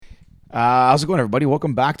How's it going, everybody?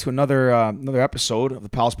 Welcome back to another episode of the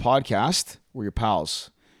Pals Podcast. We're your pals,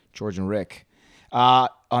 George and Rick. On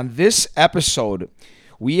this episode,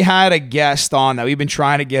 we had a guest on that we've been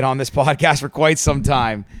trying to get on this podcast for quite some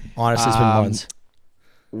time. Honestly, it's been months.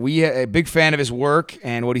 We are a big fan of his work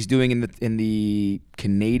and what he's doing in the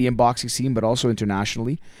Canadian boxing scene, but also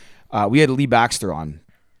internationally. We had Lee Baxter on,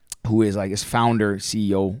 who is, I guess, founder,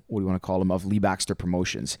 CEO, what do you want to call him, of Lee Baxter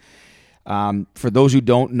Promotions. For those who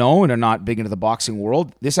don't know and are not big into the boxing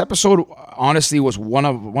world, this episode honestly was one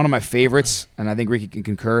of my favorites, and I think Ricky can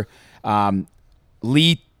concur.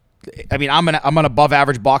 Lee, I mean, I'm an above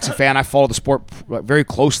average boxing fan. I follow the sport very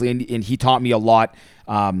closely, and he taught me a lot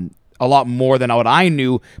more than what I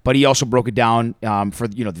knew. But he also broke it down for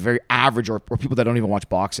the very average or people that don't even watch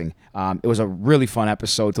boxing. It was a really fun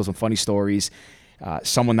episode. Told some funny stories.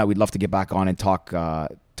 Someone that we'd love to get back on and talk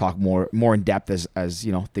more in depth as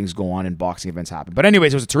things go on and boxing events happen. But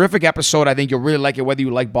anyways, it was a terrific episode. I think you'll really like it whether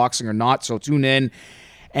you like boxing or not. So tune in.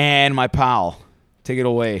 And my pal, take it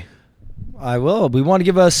away. I will. We want to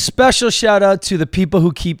give a special shout out to the people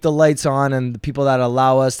who keep the lights on and the people that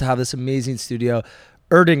allow us to have this amazing studio.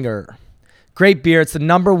 Erdinger. Great beer. It's the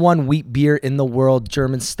 #1 wheat beer in the world,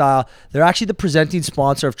 German style. They're actually the presenting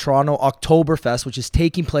sponsor of Toronto Oktoberfest, which is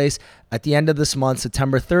taking place at the end of this month,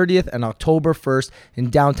 September 30th and October 1st in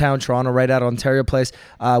downtown Toronto, right at Ontario Place.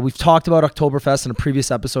 We've talked about Oktoberfest in a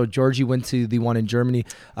previous episode. Georgie went to the one in Germany,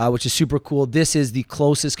 which is super cool. This is the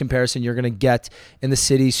closest comparison you're going to get in the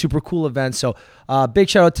city. Super cool event. So big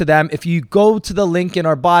shout out to them. If you go to the link in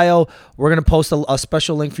our bio, we're going to post a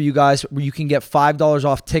special link for you guys where you can get $5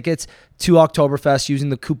 off tickets to Oktoberfest using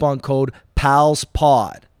the coupon code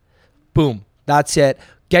PALSPOD. Boom. That's it.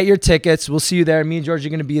 Get your tickets. We'll see you there. Me and George are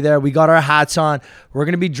going to be there. We got our hats on. We're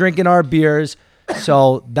going to be drinking our beers.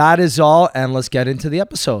 So that is all, and let's get into the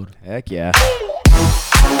episode. Heck yeah.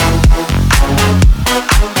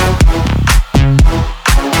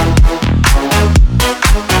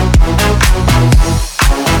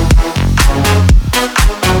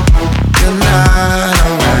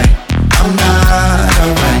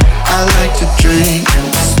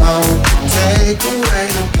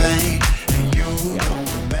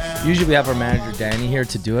 Usually we have our manager Danny here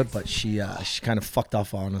to do it, but she kind of fucked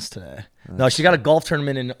off on us today. No, she got a golf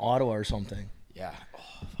tournament in Ottawa or something. Yeah.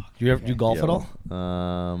 Do you ever do golf at all?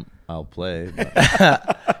 I'll play.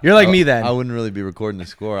 You're like me then. I wouldn't really be recording the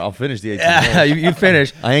score. I'll finish the 18 Yeah, holes. you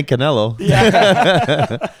finish. I ain't Canelo.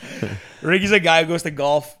 Yeah. Ricky's a guy who goes to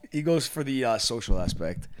golf. He goes for the social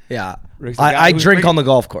aspect. Yeah. Rick's the guy I who's drink great. on the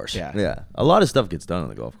golf course. Yeah. Yeah. A lot of stuff gets done on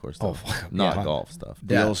the golf course, though. Oh, Not yeah. golf stuff.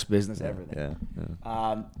 Deals, business, everything.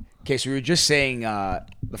 Yeah. Okay, so we were just saying,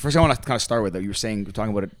 the first thing I want to kind of start with, you were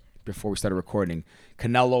talking about it before we started recording,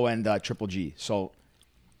 Canelo and Triple G. So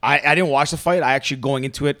I didn't watch the fight. I actually, going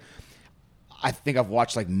into it, I think I've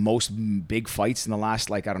watched like most big fights in the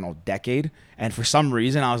last, decade. And for some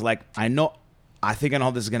reason, I was like, I think I know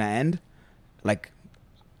how this is going to end. Like,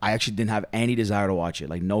 I actually didn't have any desire to watch it.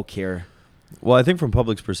 Like, no care. Well, I think from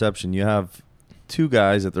public's perception, you have two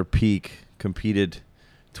guys at their peak competed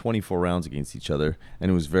 24 rounds against each other, and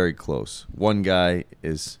it was very close. One guy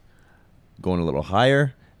is going a little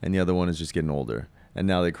higher, and the other one is just getting older. And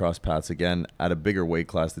now they cross paths again at a bigger weight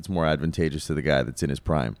class that's more advantageous to the guy that's in his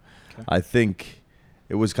prime. Okay. I think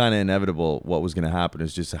it was kind of inevitable what was going to happen.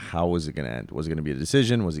 Is just how was it going to end? Was it going to be a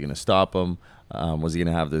decision? Was he going to stop him? Was he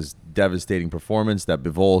going to have this devastating performance that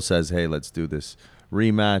Bivol says, hey, let's do this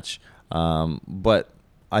rematch? But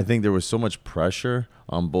I think there was so much pressure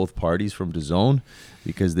on both parties from DAZN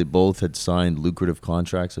because they both had signed lucrative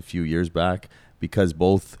contracts a few years back because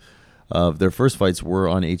both of their first fights were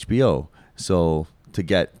on HBO. So to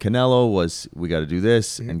get Canelo was, we got to do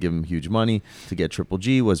this and give him huge money. To get Triple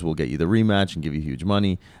G was, we'll get you the rematch and give you huge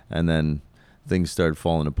money. And then things started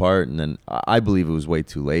falling apart. And then I believe it was way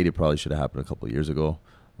too late. It probably should have happened a couple of years ago,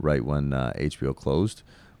 right when HBO closed.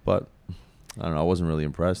 But I don't know. I wasn't really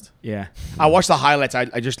impressed. Yeah. I watched the highlights.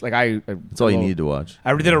 I just, That's all you needed to watch.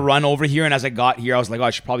 I did a run over here, and as I got here, I was like, oh, I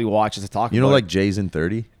should probably watch this to talk about. You know, like Jay's in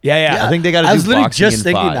 30? Yeah. I think they got to do I was literally boxing just in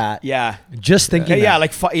thinking 5. that. Yeah. Just thinking Yeah,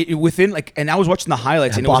 that. within, and I was watching the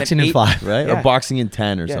highlights. and Boxing it was in 5. Right? Yeah. Or boxing in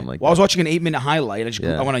 10 or Yeah. something like Well, I was that. watching an 8-minute highlight.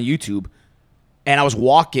 I went on YouTube, and I was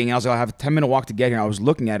walking, and I was like, I have a 10-minute walk to get here. And I was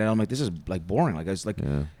looking at it, and I'm like, this is like boring. Like, I was like,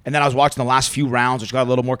 and then I was watching the last few rounds, which got a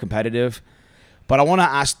little more competitive. But I want to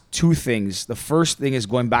ask two things. The first thing is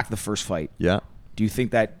going back to the first fight. Yeah. Do you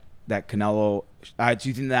think that Canelo? Do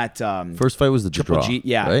you think that First fight was the Triple draw, G?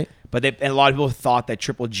 Yeah, right? But and a lot of people thought that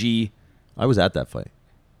Triple G. I was at that fight,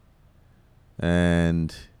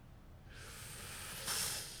 and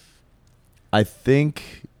I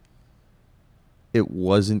think it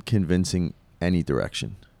wasn't convincing any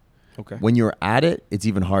direction. Okay. When you're at it, it's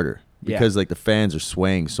even harder Yeah. because like the fans are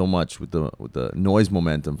swaying so much with the noise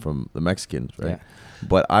momentum from the Mexicans, right? Yeah.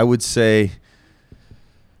 But I would say,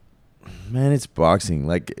 man, it's boxing.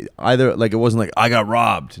 Like either like it wasn't like I got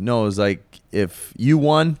robbed. No, it was like if you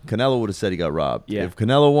won, Canelo would have said he got robbed. Yeah. If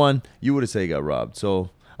Canelo won, you would have said he got robbed. So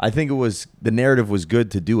I think the narrative was good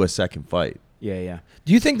to do a second fight. Yeah.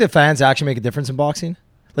 Do you think the fans actually make a difference in boxing?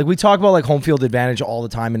 Like we talk about like home field advantage all the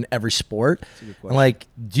time in every sport. That's a good And question. like,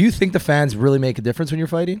 do you think the fans really make a difference when you're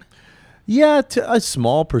fighting? Yeah, to a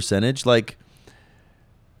small percentage. Like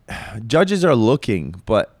judges are looking,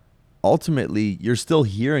 but ultimately you're still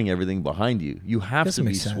hearing everything behind you. You have Doesn't to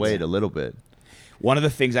be make sense. swayed a little bit. One of the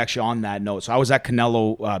things actually on that note, so I was at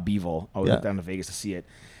Canelo Beeville. I was Yeah. down to Vegas to see it.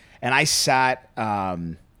 And I sat, I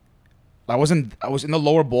was in the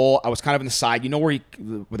lower bowl. I was kind of in the side. You know where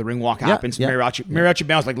the ring walk happens? yeah. Mariachi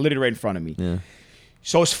band was like literally right in front of me. Yeah.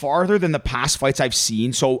 So it's farther than the past fights I've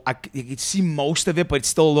seen. So you could see most of it, but it's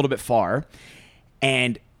still a little bit far.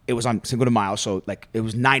 And it was on Cinco de Mayo, so like it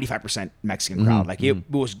was 95% Mexican crowd. Like it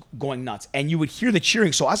was going nuts. And you would hear the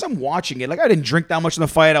cheering. So as I'm watching it, like I didn't drink that much in the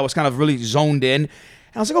fight. I was kind of really zoned in.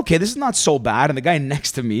 And I was like, okay, this is not so bad. And the guy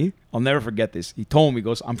next to me, I'll never forget this. He told me, he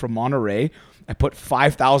goes, I'm from Monterey. I put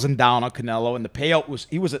 $5,000 down on Canelo, and the payout was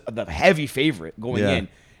he was the heavy favorite going Yeah. in.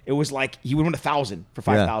 It was like he would win $1,000 for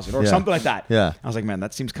 $5,000 or Yeah. something like that. Yeah. I was like, man,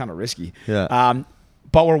 that seems kind of risky. Yeah.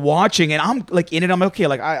 But we're watching, and I'm like in it. I'm like, okay,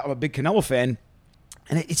 like I'm a big Canelo fan.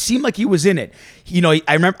 And it seemed like he was in it. You know,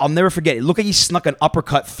 I remember, I'll never forget. It looked like he snuck an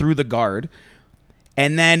uppercut through the guard.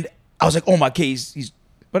 And then I was like, oh my, okay, he's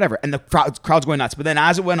whatever. And the crowd's going nuts. But then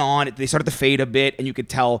as it went on, they started to fade a bit. And you could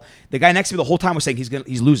tell the guy next to me the whole time was saying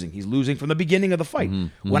he's losing. He's losing from the beginning of the fight.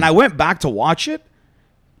 When I went back to watch it,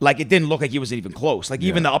 like it didn't look like he was even close. Like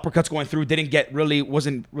even the uppercuts going through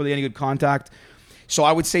wasn't really any good contact. So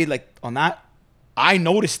I would say like on that, I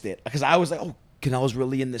noticed it because I was like, oh, Canelo's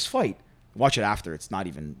really in this fight. Watch it after. It's not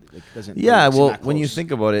even. It doesn't. Yeah, really seem well, that when you close.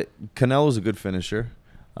 think about it, Canelo's a good finisher.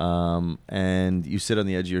 And you sit on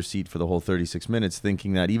the edge of your seat for the whole 36 minutes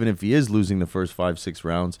thinking that even if he is losing the first 5-6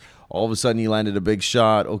 rounds, all of a sudden he landed a big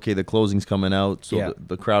shot. Okay, the closing's coming out. So Yeah.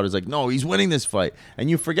 the crowd is like, no, he's winning this fight. And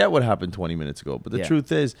you forget what happened 20 minutes ago. But the Yeah.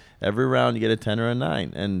 truth is, every round you get a 10 or a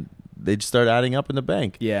 9. And they just start adding up in the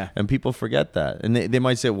bank. Yeah. And people forget that. And they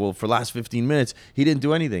might say, well, for last 15 minutes, he didn't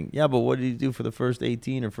do anything. Yeah, but what did he do for the first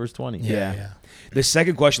 18 or first 20? Yeah. The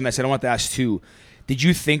second question I said I want to ask too. Did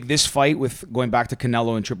you think this fight with going back to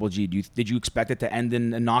Canelo and Triple G? Did you expect it to end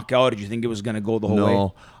in a knockout? Or did you think it was going to go the whole way?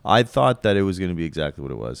 No, I thought that it was going to be exactly what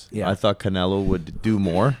it was. Yeah. I thought Canelo would do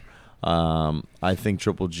more. I think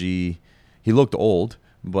Triple G, he looked old,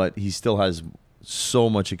 but he still has so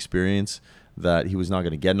much experience that he was not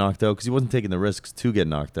going to get knocked out because he wasn't taking the risks to get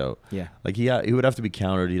knocked out. Yeah. Like he would have to be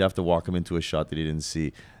countered. He'd have to walk him into a shot that he didn't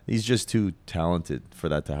see. He's just too talented for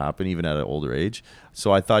that to happen, even at an older age.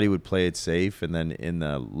 So I thought he would play it safe, and then in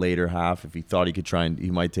the later half, if he thought he could he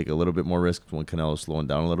might take a little bit more risk when Canelo's slowing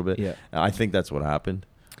down a little bit. Yeah. I think that's what happened.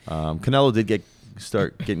 Canelo did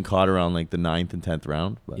start getting caught around like the 9th and 10th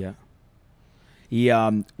round. But. Yeah. He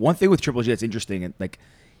one thing with Triple G that's interesting, and like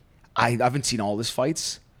I haven't seen all his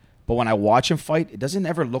fights, but when I watch him fight, it doesn't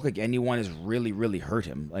ever look like anyone has really, really hurt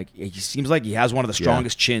him. Like he seems like he has one of the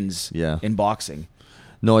strongest chins in boxing.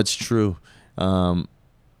 No, it's true. And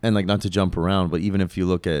like not to jump around, but even if you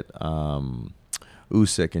look at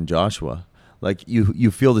Usyk and Joshua, like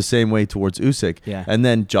you feel the same way towards Usyk. Yeah. And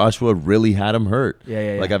then Joshua really had him hurt.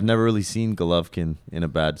 Yeah. Like I've never really seen Golovkin in a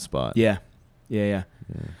bad spot. Yeah.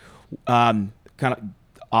 Kind of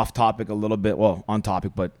off topic a little bit. Well, on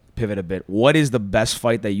topic, but pivot a bit. What is the best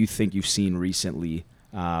fight that you think you've seen recently?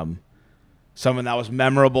 Something that was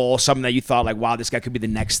memorable, something that you thought like, wow, this guy could be the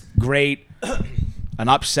next great. An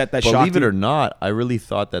upset that shocked Believe it you? or not, I really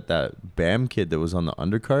thought that Bam kid that was on the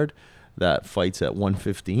undercard that fights at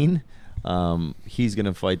 115, he's going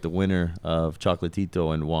to fight the winner of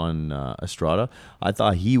Chocolatito and Juan Estrada. I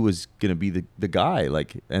thought he was going to be the guy.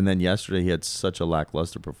 Like, and then yesterday he had such a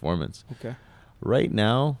lackluster performance. Okay. Right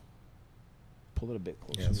now, Pull it a bit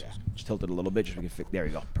closer. Yeah. Just tilt it a little bit. Just so we can there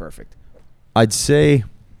you go. Perfect. I'd say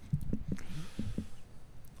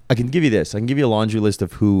I can give you this. I can give you a laundry list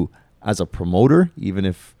of who, as a promoter, even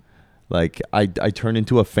if like I turn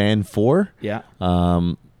into a fan for. Yeah.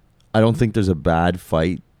 I don't think there's a bad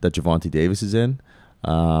fight that Gervonta Davis is in.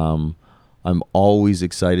 I'm always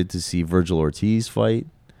excited to see Virgil Ortiz fight.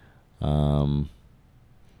 And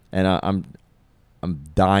I'm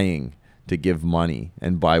dying to give money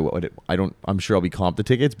and buy I'm sure I'll be comped the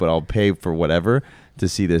tickets, but I'll pay for whatever to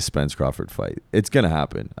see this Spence Crawford fight. It's gonna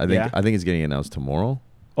happen. I think it's getting announced tomorrow.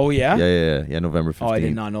 Oh yeah. Yeah. November 15th. Oh, I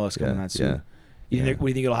did not know that's coming that soon. Yeah. You think, what do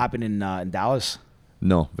you think it'll happen in Dallas?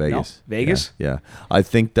 No, Vegas. No? Vegas? Yeah. I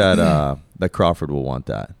think that that Crawford will want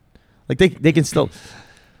that. Like they can still.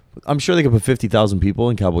 I'm sure they could put 50,000 people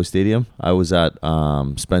in Cowboy Stadium. I was at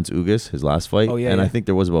Spence Ugas, his last fight, I think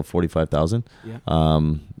there was about 45,000. Yeah.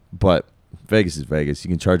 But Vegas is Vegas. You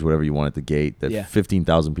can charge whatever you want at the gate. That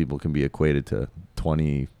 15,000 people can be equated to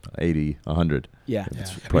 20, 80, 100. Yeah.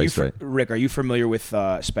 It's priced right. Rick, are you familiar with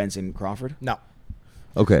Spence and Crawford? No.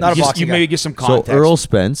 Okay. Not a boxing You guy. maybe give some context. So Earl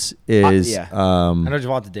Spence is I know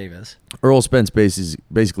Javante Davis. Earl Spence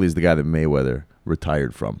basically is the guy that Mayweather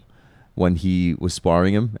retired from when he was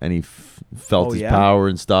sparring him, and he felt his power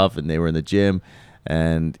and stuff, and they were in the gym,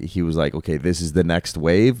 and he was like, okay, this is the next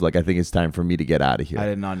wave. Like, I think it's time for me to get out of here. I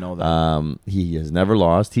did not know that. He has never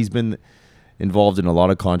lost. He's been involved in a lot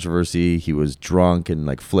of controversy. He was drunk and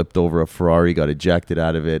like flipped over a Ferrari, got ejected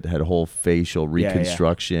out of it, had a whole facial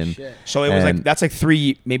reconstruction. Shit. So it was like, that's like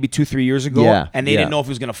 2-3 years ago. Yeah, And they didn't know if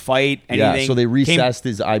he was going to fight anything. Yeah, so they recessed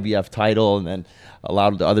his IBF title and then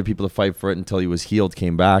allowed the other people to fight for it until he was healed,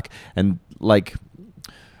 came back. And like,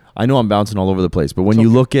 I know I'm bouncing all over the place, but when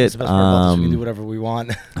you look at, That's the best part about this. We can do whatever we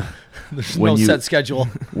want. There's no set schedule.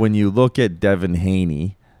 When you look at Devin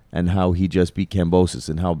Haney and how he just beat Kambosos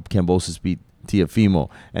and how Kambosos beat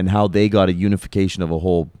Teofimo and how they got a unification of a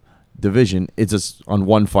whole division, it's just on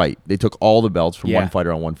one fight. They took all the belts from one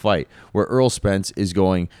fighter on one fight. Where Earl Spence is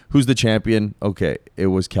going, who's the champion? Okay, it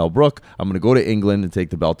was Kell Brook. I'm going to go to England and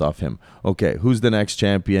take the belt off him. Okay, who's the next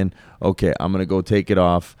champion? Okay, I'm going to go take it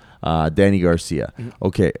off Danny Garcia.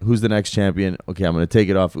 Okay, who's the next champion? Okay, I'm going to take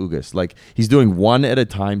it off Ugas. Like, he's doing one at a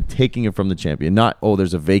time, taking it from the champion. Not, oh,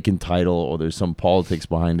 there's a vacant title or there's some politics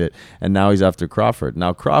behind it. And now he's after Crawford.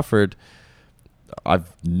 Now, Crawford,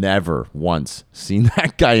 I've never once seen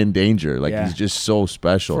that guy in danger. Like, he's just so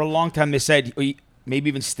special. For a long time, they said, maybe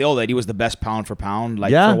even still, that he was the best pound for pound,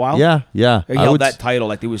 like, for a while. Yeah. He held that title.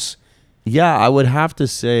 Like, it was... Yeah, I would have to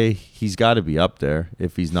say he's got to be up there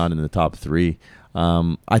if he's not in the top 3.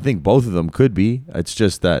 I think both of them could be. It's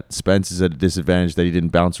just that Spence is at a disadvantage that he didn't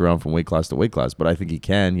bounce around from weight class to weight class, but I think he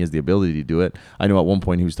can. He has the ability to do it. I know at one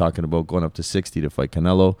point he was talking about going up to 60 to fight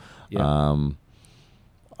Canelo. Yeah.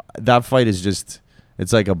 That fight is just,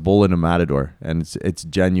 it's like a bull in a matador, and it's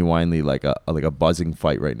genuinely like a buzzing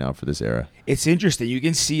fight right now for this era. It's interesting. You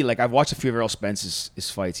can see, like, I've watched a few of Earl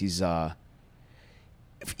Spence's fights. He's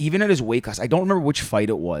even at his weight class, I don't remember which fight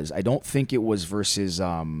it was. I don't think it was versus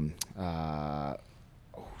who's the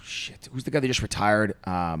guy that just retired?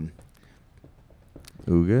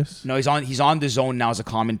 Ugas? No, he's on the zone now as a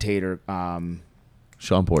commentator.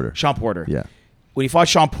 Sean Porter. Yeah. When he fought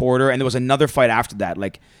Sean Porter, and there was another fight after that,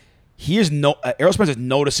 like, he is Errol Spence is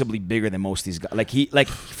noticeably bigger than most of these guys. Like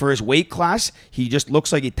for his weight class, he just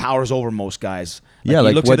looks like he towers over most guys.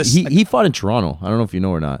 He fought in Toronto. I don't know if you know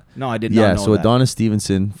or not. No, I did not know that. Yeah, so Adonis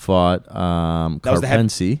Stevenson fought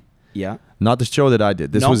Carpensi. Yeah. Not the show that I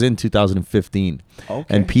did. This was in 2015.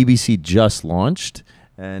 Okay. And PBC just launched,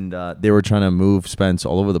 and they were trying to move Spence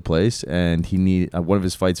all over the place, and one of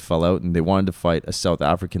his fights fell out, and they wanted to fight a South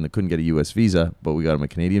African that couldn't get a U.S. visa, but we got him a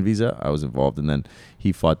Canadian visa. I was involved, and then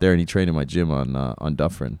he fought there, and he trained in my gym on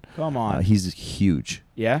Dufferin. Come on. He's huge.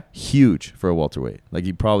 Yeah? Huge for a welterweight. Like,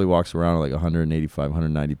 he probably walks around like 185,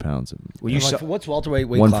 190 pounds. What's welterweight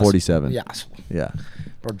weight 147. class? Yeah.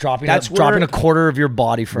 Or dropping a quarter of your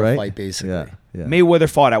body for a fight, basically. Yeah. Mayweather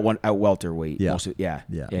fought at welterweight. Yeah.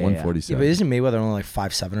 147. 147. But isn't Mayweather only like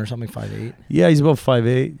 5'7" or something, 5'8"? Yeah, he's about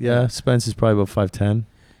 5'8". Yeah, Spence is probably about 5'10".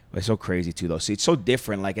 It's so crazy too, though. See, it's so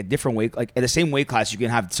different. Like, a different weight, like at the same weight class, you can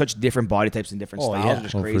have such different body types and different styles. Yeah.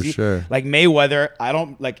 It's just crazy. For sure. Like Mayweather, I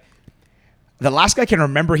don't like. The last guy I can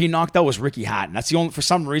remember he knocked out was Ricky Hatton. That's the only, for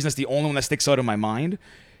some reason, that's the only one that sticks out in my mind.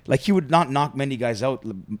 Like, he would not knock many guys out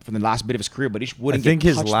from the last bit of his career, but he just wouldn't. I think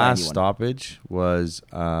get his last stoppage was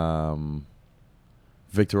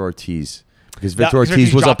Victor Ortiz. Because Victor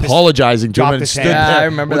Ortiz was apologizing to him and stood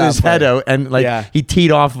there with his head out, and he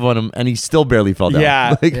teed off on him, and he still barely fell down.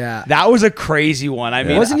 Yeah, that was a crazy one. I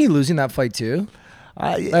mean, wasn't he losing that fight too?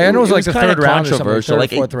 I know it was like the third round or something, controversial.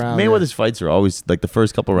 fourth round. Mayweather's fights are always like the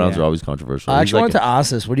first couple rounds are always controversial. I actually wanted to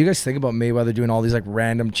ask this: what do you guys think about Mayweather doing all these like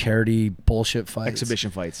random charity bullshit fights, exhibition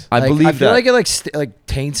fights? I feel like it like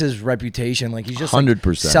taints his reputation. Like, he's just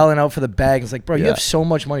 100% selling out for the bag. It's like, bro, you have so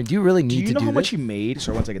much money. Do you really need to do you know how this? much he made?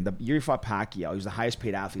 Sorry, 1 second. The year he fought Pacquiao, he was the highest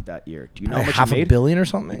paid athlete that year. Do you know how much half he made? $500 million or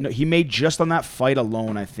something? No, he made just on that fight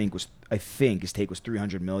alone. I think his take was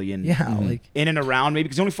 $300 million. Yeah, like in and around, maybe,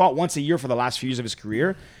 because he only fought once a year for the last few years of his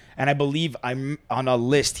career. And I believe I'm on a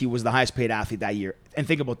list. He was the highest paid athlete that year. And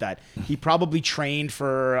think about that. He probably trained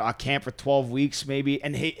for a camp for 12 weeks, maybe.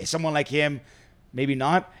 And someone like him maybe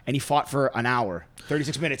not. And he fought for an hour,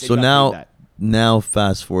 36 minutes. So and he got paid that. now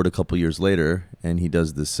fast forward a couple years later, and he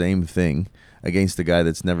does the same thing against a guy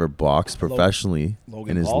that's never boxed professionally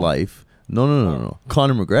Logan in his Paul? life. No.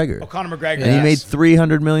 Conor McGregor. Oh, Conor McGregor. And he made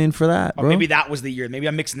 $300 million for that, Or bro. maybe that was the year. Maybe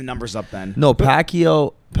I'm mixing the numbers up then. No,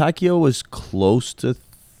 Pacquiao was close to,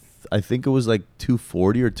 I think it was like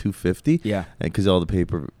 240 or 250. Yeah. Because all the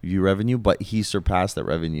pay-per-view revenue, but he surpassed that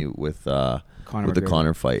revenue with the McGregor.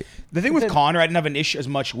 Conor fight. The thing with Conor, I didn't have an issue as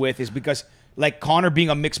much with is because, like, Conor being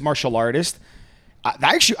a mixed martial artist,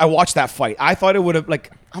 I watched that fight. I thought it would have,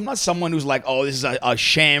 like, I'm not someone who's like, oh, this is a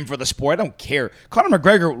sham for the sport. I don't care. Conor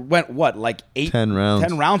McGregor went, what, like 10 rounds.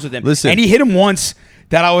 10 rounds with him. Listen. And he hit him once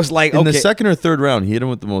that I was like, In okay. the second or third round, he hit him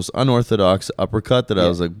with the most unorthodox uppercut that I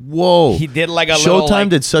was like, whoa. He did like a Showtime little, like-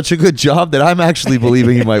 did such a good job that I'm actually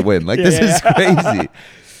believing he might win. Like, this is crazy.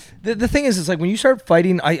 The thing is, it's like when you start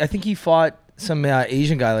fighting, I think he fought some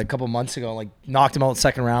Asian guy like a couple months ago, like knocked him out in the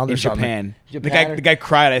second round in or Japan. something. The guy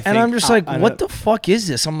cried, I think. And I'm just like, I what the fuck is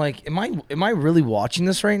this? I'm like, am I really watching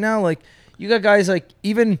this right now? Like, you got guys like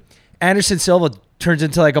even Anderson Silva turns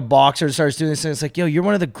into like a boxer and starts doing this, and it's like, yo, you're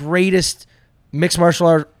one of the greatest mixed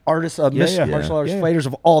martial artists, martial arts fighters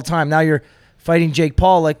of all time. Now you're fighting Jake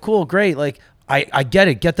Paul. Like, cool, great. Like, I get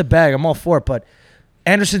it, get the bag, I'm all for it. But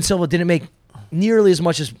Anderson Silva didn't make nearly as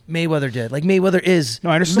much as Mayweather did. Like, Mayweather is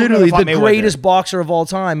Anderson Silva literally fought the Mayweather. greatest boxer of all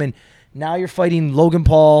time, and now you're fighting Logan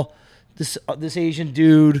Paul, this Asian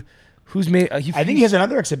dude who's made. I think he has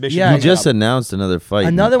another exhibition. Yeah, He coming just up. announced another fight.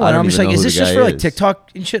 another I one. don't I'm just even like, know is who this the just guy for like is.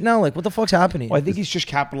 TikTok and shit now? Like, what the fuck's happening? Well, I think he's just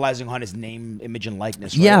capitalizing on his name, image, and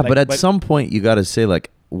likeness. Right? Yeah, Like, but at some point, you got to say,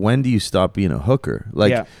 like, when do you stop being a hooker?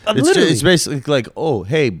 Like, Yeah. Literally. it's basically like, oh,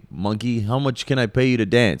 hey, monkey, how much can I pay you to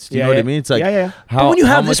dance? Do you know what I mean? It's like, how, But when you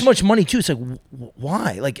how have this much money too, it's like,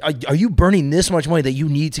 why? Like, are you burning this much money that you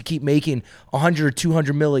need to keep making 100 or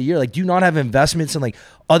 200 mil a year? Like, do you not have investments in like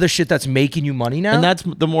other shit that's making you money now? And that's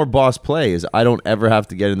the more boss play is I don't ever have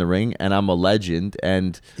to get in the ring and I'm a legend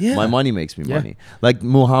and Yeah. my money makes me Yeah. money. Like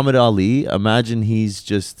Muhammad Ali, imagine he's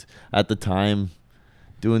just at the time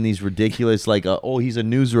doing these ridiculous like he's a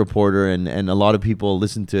news reporter and a lot of people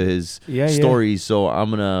listen to his stories, so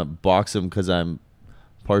I'm gonna box him because I'm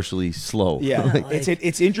partially slow. Yeah, Like,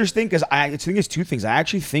 it's interesting because I think it's two things. I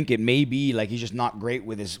actually think it may be like he's just not great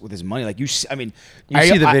with his money. Like I mean, You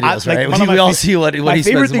see the videos, right? one of We my all see what my he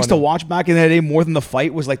favorite spends things to money. watch back in the day more than the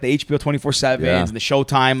fight was like the HBO 24/7s Yeah. and the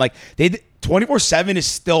Showtime. Like 24/7 is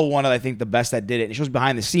still one of I think the best that did it. It shows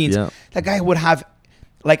behind the scenes. Yeah. That guy would have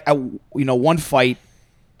like one fight.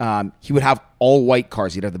 He would have all white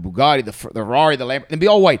cars. He'd have the Bugatti, the Ferrari, the Lamborghini, and be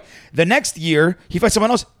all white. The next year, he fights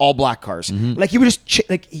someone else, all black cars. Like he would just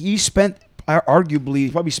like he spent arguably he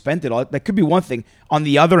probably spent it all. That could be one thing. On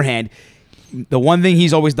the other hand, the one thing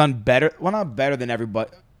he's always done better, well, not better than everybody.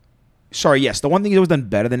 Sorry, yes, the one thing he's always done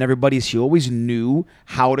better than everybody is he always knew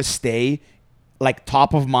how to stay like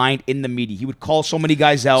top of mind in the media. He would call so many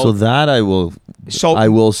guys out. So that I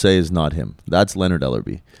will say is not him. That's Leonard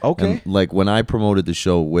Ellerby. Okay. And like when I promoted the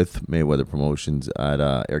show with Mayweather Promotions at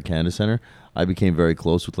Air Canada Center, I became very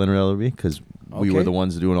close with Leonard Ellerby because we were Okay. the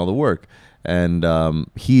ones doing all the work. And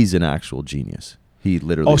he's an actual genius. He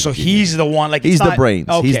literally. Oh, is so a genius. he's the one. Like He's it's the not- brains.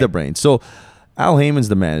 He's Okay. the brains. So Al Heyman's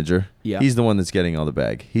the manager. Yeah. He's the one that's getting all the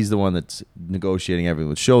bag. He's the one that's negotiating everything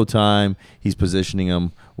with Showtime. He's positioning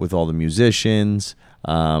them with all the musicians. Because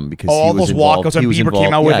Oh, he all was those involved. walkouts when He was Bieber involved.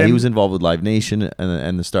 came out with Yeah, he him? was involved with Live Nation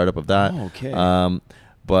and the startup of that. Oh, okay.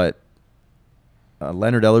 But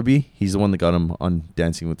Leonard Ellerby, he's the one that got him on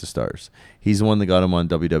Dancing with the Stars. He's the one that got him on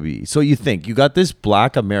WWE. So you think you got this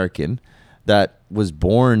black American that was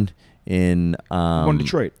born in Born in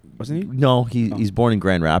Detroit, wasn't he? No, he's born in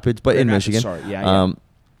Grand Rapids, but Grand in Rapids, Michigan. sorry. Yeah.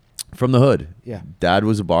 From the hood. Yeah. Dad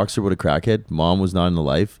was a boxer with a crackhead. Mom was not in the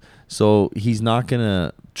life. So he's not going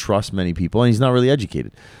to trust many people, and he's not really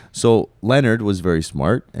educated. So Leonard was very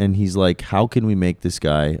smart, and he's like, how can we make this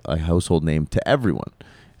guy a household name to everyone?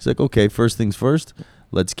 He's like, okay, first things first,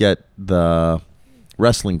 let's get the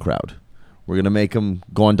wrestling crowd. We're going to make him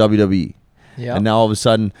go on WWE. Yeah. And now all of a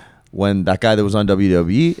sudden, when that guy that was on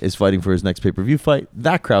WWE is fighting for his next pay-per-view fight,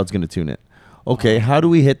 that crowd's going to tune in. Okay, how do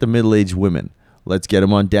we hit the middle-aged women? Let's get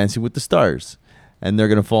them on Dancing with the Stars. And they're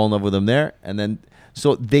going to fall in love with him there. And then,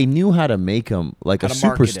 so they knew how to make him like a How to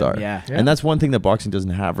market him, superstar. yeah. And that's one thing that boxing doesn't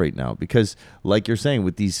have right now. Because like you're saying,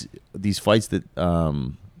 with these fights that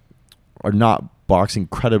are not boxing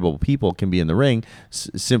credible people can be in the ring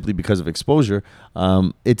simply because of exposure,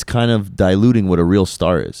 it's kind of diluting what a real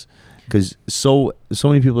star is. Because so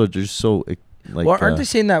many people are just so like. Well, aren't they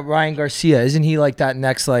saying that Ryan Garcia isn't he like that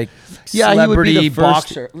next like Yeah, he would be celebrity the first-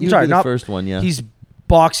 boxer? he would be the first one, yeah. He's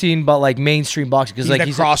boxing, but like mainstream boxing because He's like the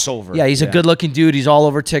he's crossover. Yeah, he's a good-looking dude. He's all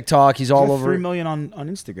over TikTok. He's all over 3 million on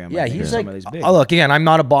Instagram. Yeah, I think, he's or like. something. He's big. Oh, look, again, I'm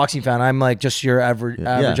not a boxing fan. I'm like just your average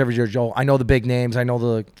Yeah. everyday Joe. I know the big names. I know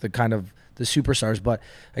the kind of the superstars. But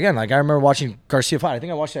again, like I remember watching Garcia fight. I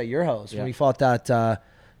think I watched it at your house when he fought that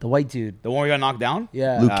the white dude. The one where he got knocked down?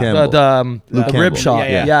 Yeah, Luke Campbell. The Luke rib Campbell. shot.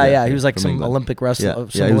 Yeah. He was like From some England. Olympic wrestler. Yeah,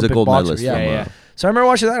 some he was a Olympic gold boxer. medalist. Yeah, from, yeah. So I remember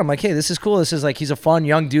watching that. I'm like, hey, this is cool. This is like he's a fun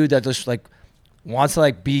young dude that just like wants to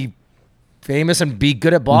like be famous and be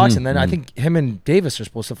good at boxing. And then I think him and Davis are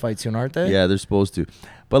supposed to fight soon, aren't they? Yeah, they're supposed to.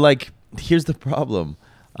 But like, here's the problem.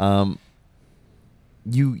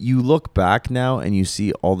 You look back now and you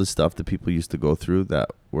see all the stuff that people used to go through that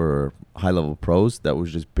were high level pros that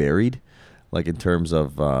was just buried, like in terms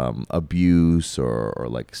of abuse or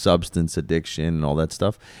like substance addiction and all that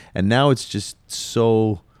stuff. And now it's just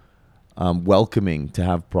so welcoming to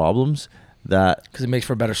have problems that Because it makes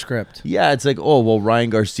for a better script. yeah, it's like, oh, well, Ryan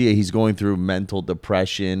Garcia, he's going through mental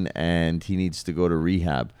depression and he needs to go to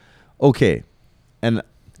rehab. Okay. And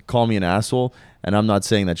call me an asshole. And I'm not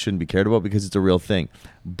saying that shouldn't be cared about because it's a real thing.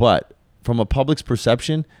 But from a public's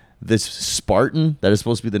perception, this Spartan that is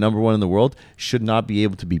supposed to be the number one in the world should not be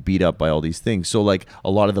able to be beat up by all these things. So like a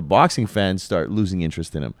lot of the boxing fans start losing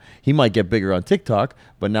interest in him. He might get bigger on TikTok,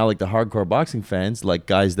 but now like the hardcore boxing fans, like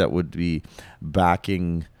guys that would be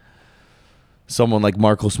backing someone like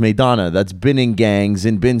Marcos Maidana that's been in gangs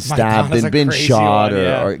and been stabbed Maidana's and a been crazy shot, one,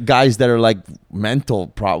 yeah. or guys that are like mental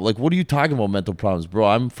problems. Like, what are you talking about mental problems, bro?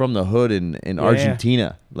 I'm from the hood in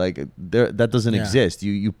Argentina. Like, that doesn't exist.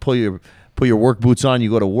 You pull your work boots on, you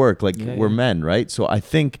go to work. Like, we're men, right? So I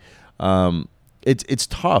think it's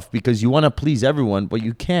tough because you want to please everyone, but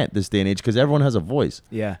you can't this day and age because everyone has a voice.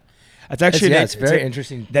 Yeah. That's actually It's very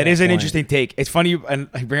interesting. That is an point. interesting take. It's funny, and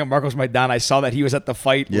I bring up Marcos Maidana. I saw that he was at the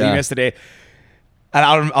fight yesterday.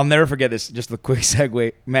 And I'll never forget this. Just a quick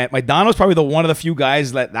segue. Man, Maidana was probably one of the few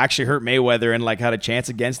guys that actually hurt Mayweather and like had a chance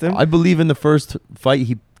against him. I believe in the first fight,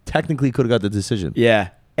 he technically could have got the decision.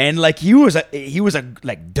 Yeah. And like he was a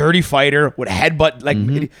like dirty fighter, would headbutt like I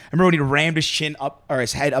remember when he rammed his chin up or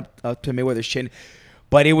his head up to Mayweather's chin.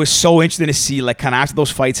 But it was so interesting to see like kind of after those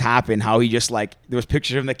fights happened, how he just like there was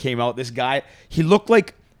pictures of him that came out. This guy, he looked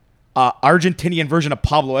like Argentinian version of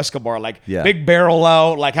Pablo Escobar, like big barrel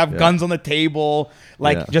out, like have guns on the table,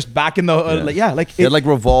 like just back in the he had like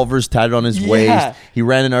revolvers tatted on his waist. He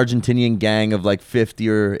ran an Argentinian gang of like 50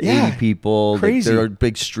 or 80 people. Crazy. Like, they're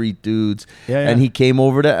big street dudes. And he came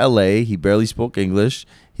over to LA. He barely spoke English.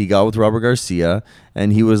 He got with Robert Garcia,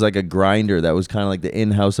 and he was like a grinder that was kind of like the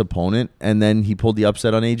in-house opponent. And then he pulled the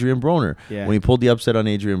upset on Adrian Broner. Yeah. When he pulled the upset on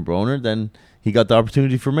Adrian Broner, then he got the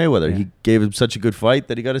opportunity for Mayweather. Yeah. He gave him such a good fight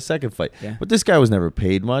that he got a second fight. Yeah. But this guy was never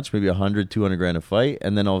paid much, maybe 100, 200 grand a fight.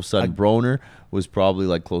 And then all of a sudden, Broner was probably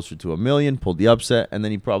like closer to $1 million, pulled the upset, and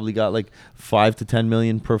then he probably got like 5 to 10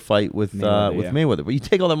 million per fight with Mayweather. But you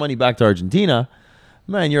take all that money back to Argentina,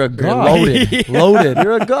 man, you're a god. Loaded.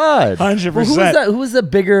 You're a god. 100%. Who was the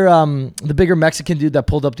bigger Mexican dude that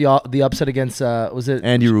pulled up the upset against was it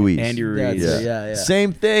Andy Ruiz. Andy Ruiz. Yeah.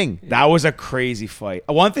 Same thing. That was a crazy fight.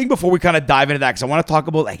 One thing before we kind of dive into that, because I want to talk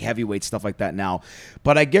about like heavyweight stuff like that now.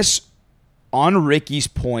 But I guess on Ricky's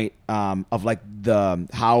point of like the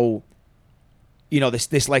how, you know,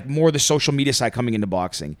 this like more the social media side coming into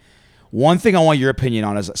boxing. One thing I want your opinion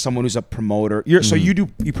on is someone who's a promoter. So you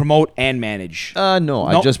promote and manage? No,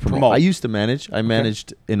 I just promote. I used to manage. I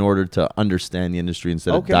managed in order to understand the industry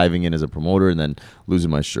instead of diving in as a promoter and then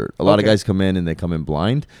losing my shirt. A lot of guys come in and they come in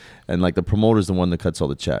blind, and like the promoter's the one that cuts all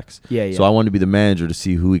the checks. Yeah. So I wanted to be the manager to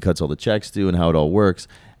see who he cuts all the checks to and how it all works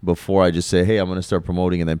before I just say, hey, I'm going to start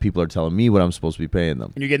promoting, and then people are telling me what I'm supposed to be paying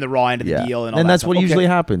them. And you're getting the raw end of the deal and all that. And that's stuff. what usually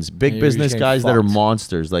happens. Big business guys that are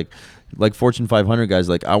monsters, like Fortune 500 guys,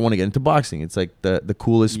 like I want to get into boxing. It's like the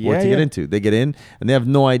coolest sport to get into. They get in and they have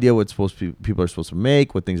no idea what people are supposed to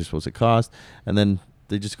make, what things are supposed to cost, and then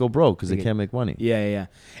they just go broke because they can't make money. Yeah.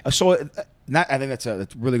 So I think that's a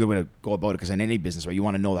really good way to go about it, because in any business, right, you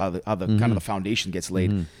want to know how the kind of the foundation gets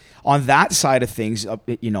laid. On that side of things,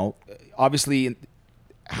 you know, obviously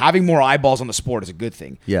having more eyeballs on the sport is a good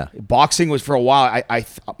thing. Yeah. Boxing was for a while,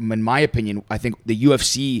 in my opinion, I think the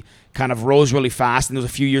UFC kind of rose really fast, and there was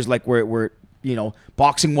a few years like where you know,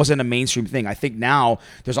 boxing wasn't a mainstream thing. I think now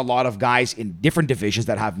there's a lot of guys in different divisions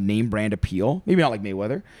that have name brand appeal. Maybe not like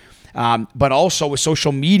Mayweather. But also with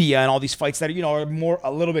social media and all these fights that are more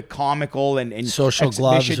a little bit comical and social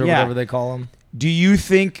gloves or whatever they call them. Do you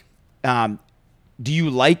think? Do you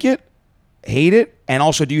like it? Hate it? And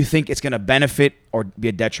also, do you think it's going to benefit or be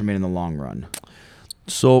a detriment in the long run?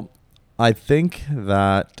 So I think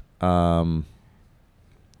that I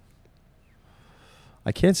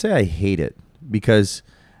can't say I hate it, because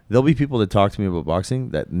there'll be people that talk to me about boxing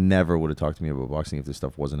that never would have talked to me about boxing if this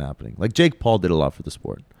stuff wasn't happening. Like Jake Paul did a lot for the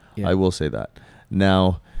sport. Yeah. I will say that.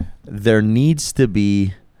 Now, there needs to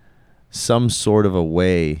be some sort of a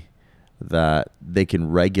way that they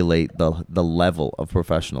can regulate the level of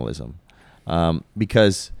professionalism,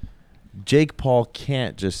 because Jake Paul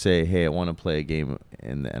can't just say, "Hey, I want to play a game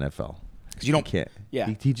in the NFL." Because you don't. He can't.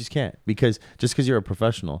 Yeah. He just can't, because just because you're a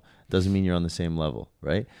professional doesn't mean you're on the same level,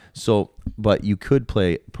 right? So, but you could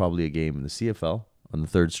play probably a game in the CFL on the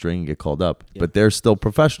third string and get called up, but they're still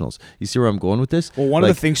professionals. You see where I'm going with this? Well, one of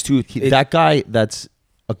the things too, that guy that's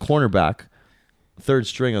a cornerback, third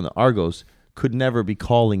string on the Argos, could never be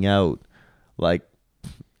calling out like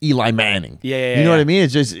Eli Manning. Yeah, you know what I mean?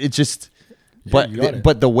 It's just.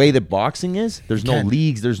 But the way that boxing is, there's no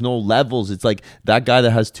leagues, there's no levels. It's like that guy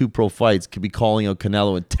that has 2 pro fights could be calling out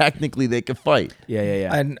Canelo, and technically they could fight.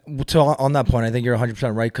 Yeah. And so on that point, I think you're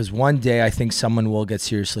 100% right, because one day I think someone will get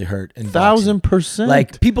seriously hurt in boxing. 1,000%.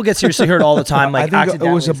 Like, people get seriously hurt all the time. Like, I think it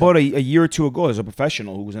was accidentally. about a year or two ago. There's a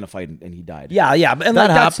professional who was in a fight and he died. Yeah. And that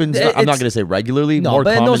like, happens. I'm not going to say regularly. No, more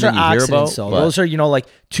but common those are than you hear about. accidents. So those are, like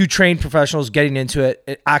 2 trained professionals getting into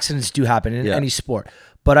it. Accidents do happen in Yeah. any sport.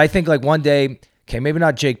 But I think like one day. Okay, maybe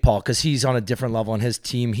not Jake Paul, because he's on a different level, and his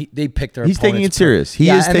team, they pick their He's opponents. taking it serious. He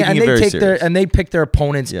is taking it very serious. And they pick their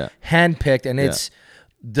opponents handpicked, and Yeah. it's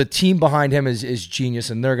the team behind him is genius,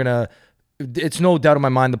 and they're going to – it's no doubt in my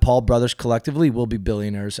mind the Paul brothers collectively will be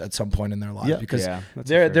billionaires at some point in their lives, because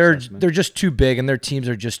they're just too big, and their teams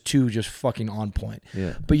are just fucking on point.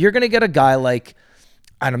 Yeah. But you're going to get a guy like –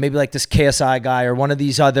 I don't know, maybe like this KSI guy or one of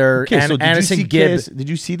these other Anderson Gibb. Did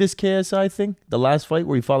you see this KSI thing? The last fight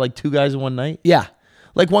where he fought like 2 guys in one night? Yeah.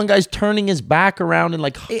 Like one guy's turning his back around and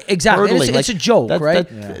like exactly. hurdling. It's a joke, right?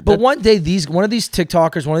 But one day one of these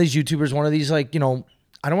TikTokers, one of these YouTubers, one of these like, I don't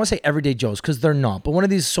want to say everyday Joes because they're not, but one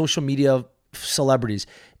of these social media celebrities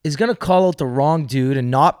is going to call out the wrong dude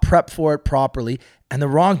and not prep for it properly. And the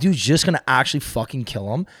wrong dude's just going to actually fucking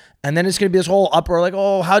kill him. And then it's going to be this whole uproar like,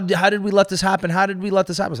 oh, how did we let this happen? How did we let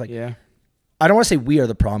this happen? It's like, I don't want to say we are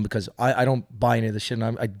the problem because I don't buy any of this shit,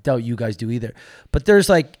 and I doubt you guys do either. But there's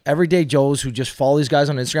like everyday Joes who just follow these guys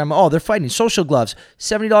on Instagram. Oh, they're fighting social gloves,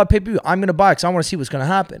 $70 pay-per-view. I'm going to buy it because I want to see what's going to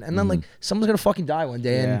happen. And then like someone's going to fucking die one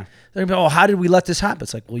day. And they're going to be, oh, how did we let this happen?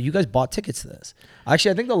 It's like, well, you guys bought tickets to this.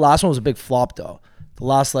 Actually, I think the last one was a big flop though. The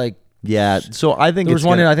last like, yeah, so I think there was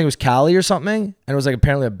one in, I think it was Cali or something, and it was like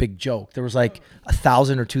apparently a big joke. There was like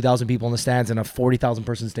 1,000 or 2,000 people in the stands in a 40,000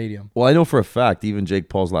 person stadium. Well, I know for a fact, even Jake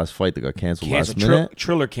Paul's last fight that got canceled last minute.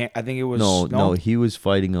 Triller can't. I think it was no. He was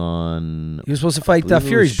fighting on. He was supposed to fight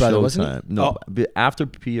Fury's brother, wasn't he? No, after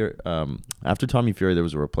Tommy Fury, there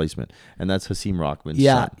was a replacement, and that's Hasim Rahman's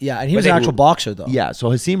son. Yeah, and he was an actual boxer though. Yeah, so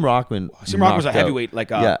Hasim Rahman was a heavyweight, like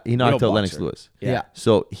he knocked out Lennox Lewis. Yeah.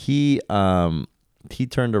 So he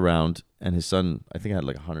turned around, and his son, I think, had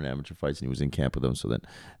like 100 amateur fights, and he was in camp with them. So then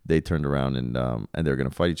they turned around and they were going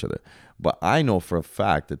to fight each other. But I know for a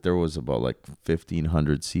fact that there was about like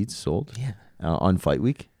 1,500 seats sold on fight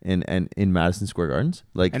week in Madison Square Gardens.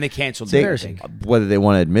 Like, and they canceled everything. Whether they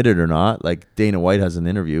want to admit it or not, like Dana White has an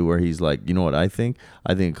interview where he's like, you know what I think?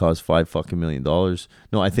 I think it cost $5 million.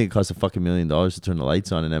 No, I think it cost $1 million to turn the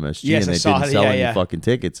lights on in MSG, and they didn't sell any fucking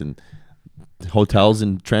tickets. And hotels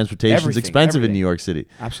and transportation is expensive in New York City.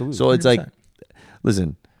 Absolutely. So it's 100%. Like,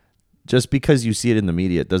 listen, just because you see it in the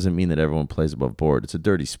media, it doesn't mean that everyone plays above board. It's a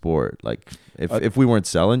dirty sport. Like, if we weren't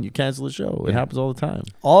selling, you cancel the show. It happens all the time.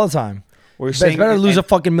 All the time. It's better to lose a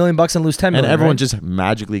fucking $1 million and lose 10 million. And everyone just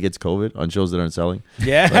magically gets COVID on shows that aren't selling.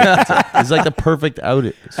 Yeah. Like, it's like the perfect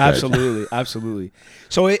outage. Absolutely.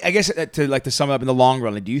 So I guess to sum it up in the long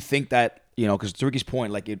run, like, do you think that, because to Ricky's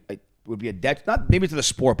point, like it would be not maybe to the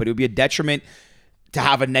sport, but it would be a detriment to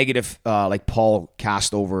have a negative like Paul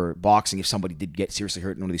cast over boxing if somebody did get seriously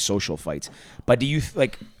hurt in one of these social fights. But do you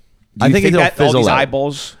think it'll that fizzle all these out.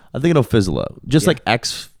 eyeballs? I think it'll fizzle out. Just like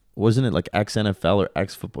wasn't it like X NFL or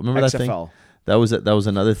X football? Remember that thing? That was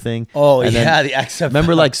another thing. Oh, and yeah, the XFL.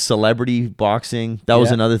 Remember like celebrity boxing? That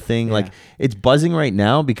was another thing. Yeah. Like, it's buzzing right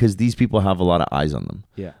now because these people have a lot of eyes on them.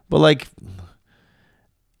 Yeah. But like,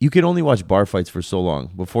 you can only watch bar fights for so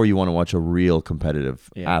long before you want to watch a real competitive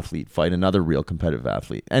athlete fight another real competitive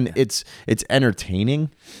athlete. And it's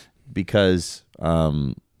entertaining because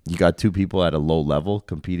you got 2 people at a low level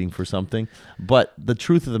competing for something. But the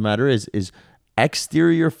truth of the matter is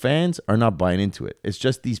exterior fans are not buying into it. It's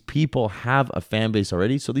just these people have a fan base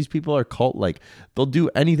already. So these people are cult-like. They'll do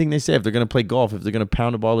anything they say. If they're going to play golf, if they're going to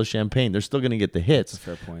pound a bottle of champagne, they're still going to get the hits. That's a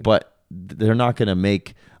fair point. But they're not gonna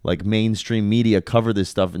make like mainstream media cover this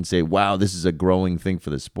stuff and say, wow, this is a growing thing for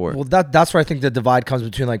the sport. Well, that's where I think the divide comes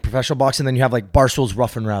between like professional boxing, and then you have like Barstool's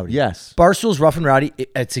Rough and Rowdy. Yes. Barstool's Rough and Rowdy,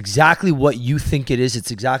 it's exactly what you think it is. It's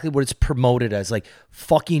exactly what it's promoted as. Like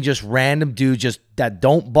fucking just random dudes just that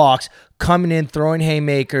don't box coming in, throwing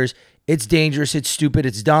haymakers. It's dangerous, it's stupid,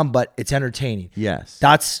 it's dumb, but it's entertaining. Yes.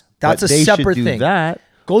 That's But a they separate should do thing. That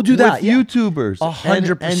Go do that. with YouTubers,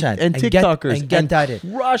 100%, and TikTokers, get that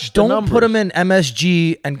in. Rush. Don't put them in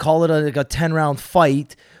MSG and call it like a 10-round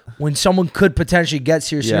fight when someone could potentially get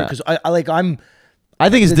serious here. Yeah. Because I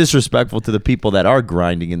think it's disrespectful to the people that are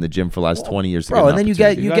grinding in the gym for the last 20 years. To bro. get And then you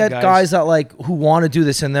opportunity. get guys that like who want to do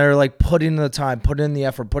this and they're like putting in the time, putting in the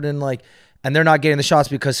effort, putting in like. And they're not getting the shots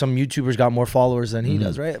because some YouTubers got more followers than he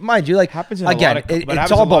does, right? Mind you, like happens in again, a lot of,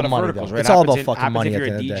 it's all about money. Verticals, Though. right? It's all about Happens fucking money. If At you're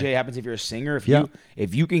the a end of the DJ, day. happens if you're a singer. Yeah.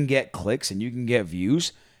 If you can get clicks and you can get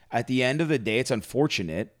views, at the end of the day, it's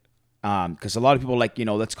unfortunate because a lot of people like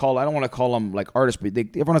let's call. I don't want to call them like artists, but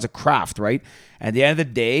everyone has a craft, right? And at the end of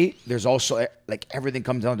the day, there's also like everything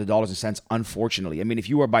comes down to dollars and cents. Unfortunately, I mean, if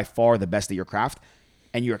you are by far the best at your craft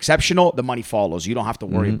and you're exceptional, the money follows. You don't have to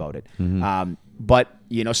worry about it. But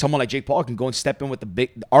someone like Jake Paul can go and step in with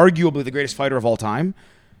arguably the greatest fighter of all time,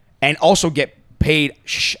 and also get paid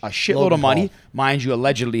a shitload Logan of money. Paul. Mind you,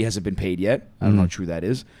 allegedly hasn't been paid yet. I don't know how true that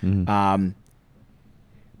is.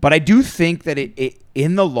 But I do think that it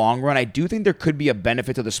in the long run, I do think there could be a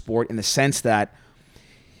benefit to the sport in the sense that,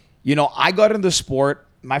 I got into the sport.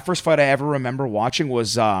 My first fight I ever remember watching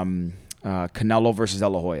was Canelo versus De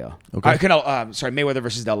La Hoya. Okay. Mayweather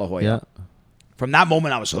versus De La Hoya. Yeah. From that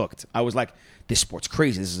moment, I was hooked. I was like, this sport's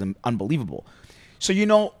crazy. This is unbelievable. So,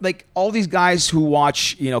 like all these guys who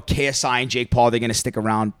watch, KSI and Jake Paul, they're going to stick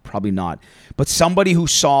around? Probably not. But somebody who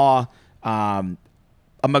saw a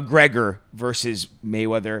McGregor versus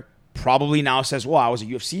Mayweather probably now says, well, I was a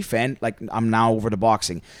UFC fan. Like, I'm now over to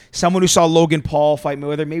boxing. Someone who saw Logan Paul fight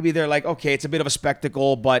Mayweather, maybe they're like, okay, it's a bit of a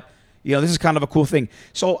spectacle, but, this is kind of a cool thing.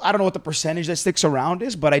 So I don't know what the percentage that sticks around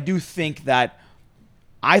is, but I do think that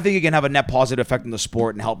it can have a net positive effect on the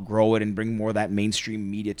sport and help grow it and bring more of that mainstream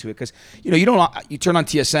media to it. Because, you turn on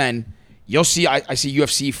TSN, you'll see, I see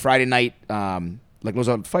UFC Friday night, like was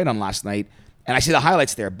on fight on last night, and I see the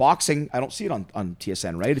highlights there. Boxing, I don't see it on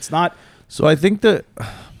TSN, right? It's not. So I think that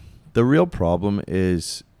the real problem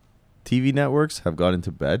is TV networks have got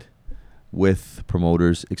into bed with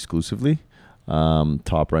promoters exclusively.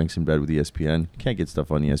 Top Rank's in bed with ESPN. Can't get stuff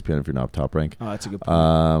on ESPN if you're not Top Rank. Oh, that's a good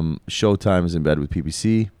point. Showtime is in bed with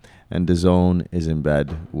PPC, and DAZN is in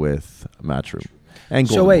bed with Matchroom. And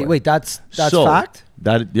So Golden Boy. wait, that's So, fact.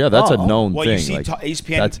 that's a known Well, thing. you see, Like,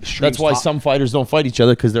 ESPN that's why some fighters don't fight each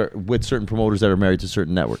other because they're with certain promoters that are married to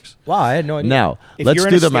certain networks. Wow, I had no idea. Now If let's you're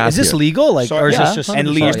in do a the state- math. Is this here. legal? Like, So, or is yeah, this just and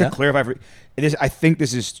Lee, just to yeah. clarify, I think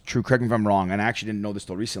this is true. Correct me if I'm wrong, and I actually didn't know this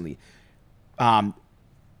till recently.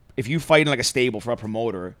 If you fight in like a stable for a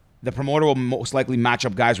promoter, the promoter will most likely match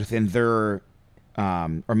up guys within their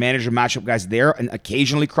or manager match up guys there and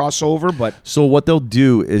occasionally cross over. But So what they'll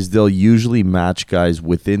do is they'll usually match guys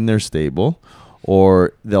within their stable,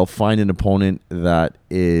 or they'll find an opponent that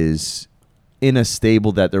is in a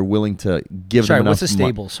stable that they're willing to give Sorry, them enough what's a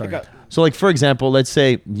stable? Sorry. So like, for example, let's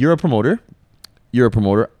say you're a promoter,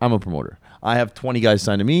 I'm a promoter. I have 20 guys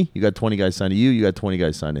signed to me, you got 20 guys signed to you, you got 20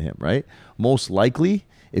 guys signed to him, right? Most likely,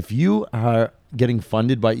 if you are getting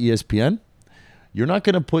funded by ESPN, you're not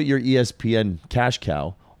going to put your ESPN cash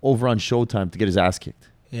cow over on Showtime to get his ass kicked.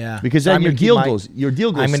 Yeah. Because So then I'm your gonna deal keep my- goes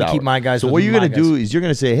I'm gonna sour. keep my guys So with what you're my going to do guys. is you're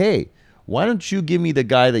going to say, hey, why don't you give me the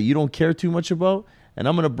guy that you don't care too much about, and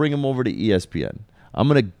I'm going to bring him over to ESPN. I'm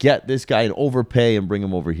going to get this guy and overpay and bring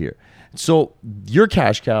him over here. So your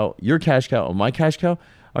cash cow, and my cash cow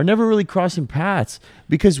are never really crossing paths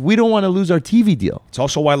because we don't want to lose our TV deal. it's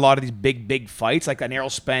also why a lot of these big fights, like an Errol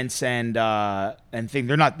Spence and thing,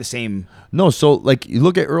 they're not the same. No, so like you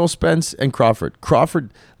look at Earl Spence and Crawford.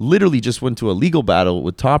 Crawford literally just went to a legal battle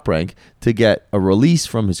with Top Rank to get a release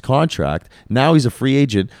from his contract. Now he's a free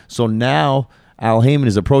agent. So now Al Heyman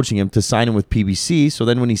is approaching him to sign him with PBC. So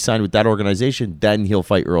then when he's signed with that organization, then he'll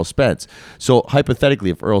fight Earl Spence. So hypothetically,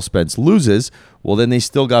 if Earl Spence loses, well, then they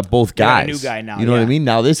still got both They got guys. a new guy now, You know what I yeah. mean?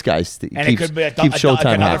 Now this guy keeps And it could be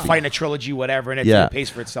Showtime another happy. fight in a trilogy, whatever, and it pays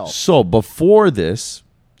for itself. So before this,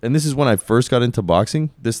 and this is when I first got into boxing,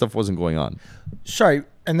 this stuff wasn't going on. Sorry,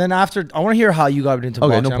 and then after, I want to hear how you got into Okay,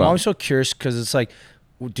 no boxing. I'm problem. always so curious because it's like,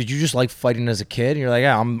 did you just like fighting as a kid? And you're like,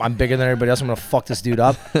 yeah, I'm bigger than everybody else. I'm gonna fuck this dude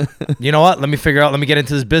up. You know what? Let me get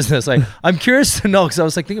into this business. Like, I'm curious to know because I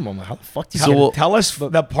was like thinking, how the fuck do you? So we'll- Tell us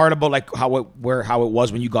the part about like how it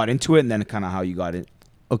was when you got into it, and then kind of how you got it.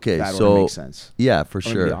 Okay, That so makes sense. yeah, for Or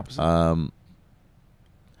maybe sure. the opposite.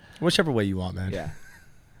 Whichever way you want, man. Yeah.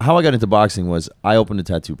 How I got into boxing was I opened a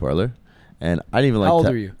tattoo parlor, and I didn't even like. How old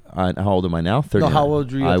are you? How old am I now? 39. No, how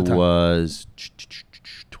old were you at I the time? was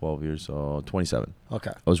 12 years old, 27.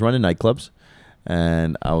 Okay. I was running nightclubs,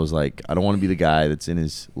 and I was like, I don't want to be the guy that's in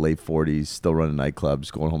his late 40s, still running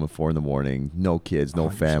nightclubs, going home at 4 a.m, no kids, no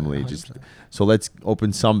 100%, family. 100%. So let's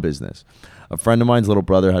open some business. A friend of mine's little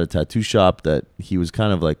brother had a tattoo shop that he was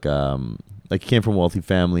kind of like he came from a wealthy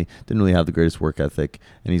family, didn't really have the greatest work ethic,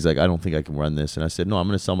 and he's like, I don't think I can run this. And I said, no, I'm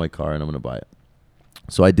going to sell my car and I'm going to buy it.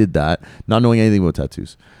 So I did that, not knowing anything about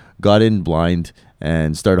tattoos. Got in blind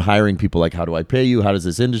and started hiring people like, how do I pay you? How does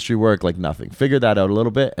this industry work? Like nothing. Figured that out a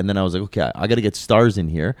little bit. And then I was like, okay, I got to get stars in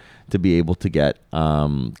here to be able to get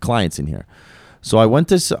clients in here. So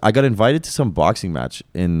I got invited to some boxing match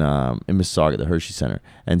in Mississauga, the Hershey Center.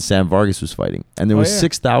 And Sam Vargas was fighting. And there was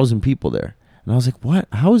 6,000 people there. And I was like, what?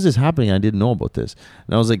 How is this happening? I didn't know about this.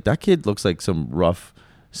 And I was like, that kid looks like some rough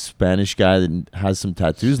Spanish guy that has some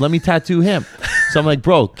tattoos. Let me tattoo him. So I'm like,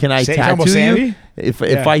 bro, can I tattoo you? If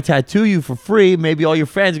I tattoo you for free, maybe all your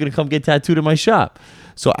friends are going to come get tattooed in my shop.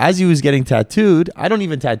 So as he was getting tattooed, I don't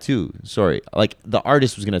even tattoo. Sorry. Like the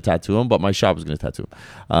artist was going to tattoo him, but my shop was going to tattoo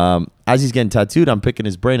him. As he's getting tattooed, I'm picking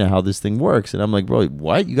his brain on how this thing works. And I'm like, bro,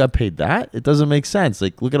 what? You got paid that? It doesn't make sense.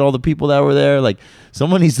 Like, look at all the people that were there. Like,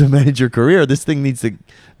 someone needs to manage your career. This thing needs to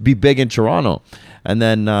be big in Toronto. And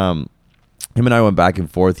then him and I went back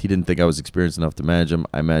and forth. He didn't think I was experienced enough to manage him.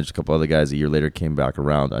 I managed a couple other guys. A year later, came back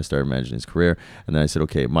around. I started managing his career. And then I said,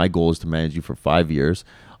 okay, my goal is to manage you for 5 years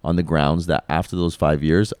on the grounds that after those 5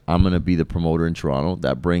 years, I'm going to be the promoter in Toronto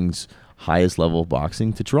that brings highest level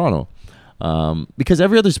boxing to Toronto. Because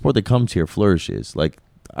every other sport that comes here flourishes. Like,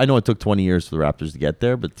 I know it took 20 years for the Raptors to get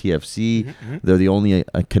there, but TFC, they're the only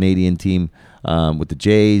Canadian team with the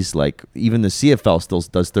Jays. Like, even the CFL still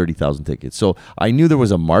does 30,000 tickets. So I knew there was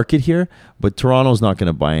a market here, but Toronto's not going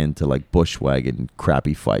to buy into like bushwagon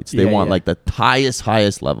crappy fights. They want like the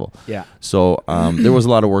highest level. Yeah. So there was a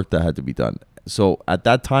lot of work that had to be done. So at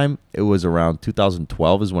that time, it was around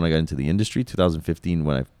 2012 is when I got into the industry, 2015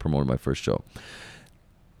 when I promoted my first show.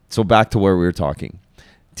 So back to where we were talking.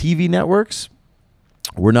 TV networks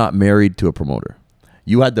were not married to a promoter.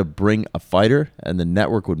 You had to bring a fighter, and the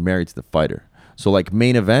network would marry to the fighter. So like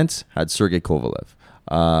main events had Sergey Kovalev.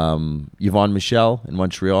 Yvonne Michel in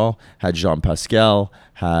Montreal had Jean Pascal,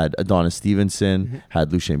 had Adonis Stevenson,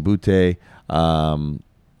 had Lucien Boutte.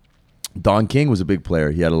 Don King was a big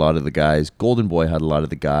player. He had a lot of the guys. Golden Boy had a lot of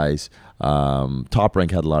the guys. Top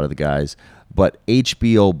Rank had a lot of the guys. But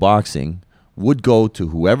HBO Boxing would go to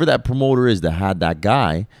whoever that promoter is that had that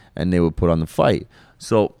guy, and they would put on the fight.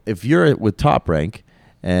 So if you're with Top Rank,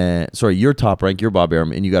 you're Top Rank, you're Bob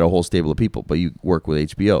Arum, and you got a whole stable of people, but you work with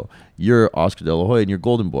HBO. You're Oscar De La Hoya, and you're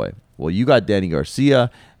Golden Boy. Well, you got Danny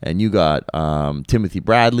Garcia, and you got Timothy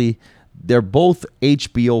Bradley. They're both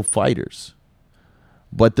HBO fighters,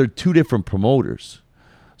 but they're two different promoters.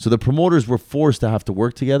 So the promoters were forced to have to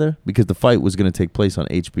work together because the fight was going to take place on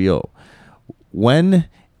HBO. When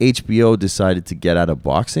HBO decided to get out of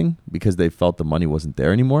boxing because they felt the money wasn't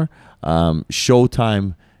there anymore,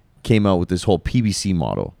 Showtime came out with this whole PBC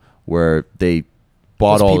model where they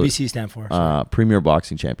bought What's all PBC stand for? Premier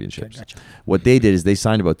Boxing Championships. Okay, gotcha. What they did is they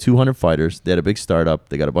signed about 200 fighters. They had a big startup.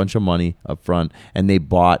 They got a bunch of money up front, and they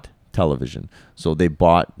bought television. So they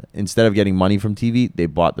bought, instead of getting money from TV, they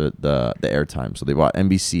bought the airtime. So they bought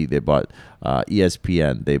NBC, they bought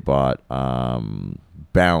ESPN, they bought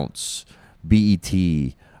Bounce,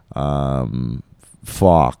 BET,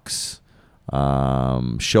 Fox,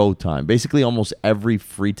 Showtime. Basically almost every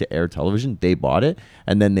free-to-air television, they bought it,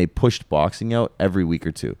 and then they pushed boxing out every week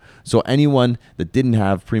or two. So anyone that didn't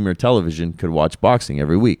have Premier Television could watch boxing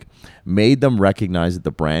every week. Made them recognize that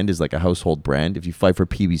the brand is like a household brand. If you fight for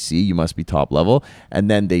PBC, you must be top level. And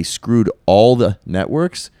then they screwed all the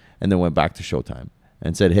networks and then went back to Showtime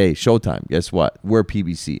and said, hey, Showtime, guess what? We're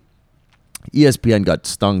PBC. ESPN got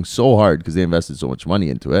stung so hard because they invested so much money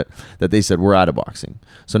into it that they said, we're out of boxing.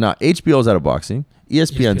 So now HBO's out of boxing,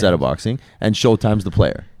 ESPN's out of boxing, and Showtime's the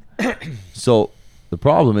player. So the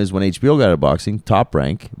problem is when HBO got out of boxing, Top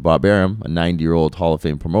Rank, Bob Arum, a 90-year-old Hall of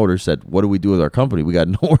Fame promoter, said, what do we do with our company? We got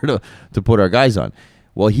nowhere to put our guys on.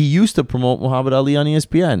 Well, he used to promote Muhammad Ali on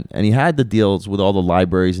ESPN, and he had the deals with all the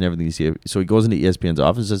libraries and everything. So he goes into ESPN's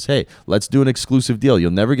office and says, hey, let's do an exclusive deal.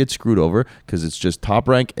 You'll never get screwed over because it's just Top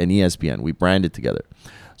Rank and ESPN. We brand it together.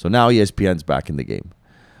 So now ESPN's back in the game.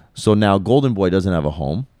 So now Golden Boy doesn't have a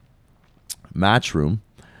home. Matchroom,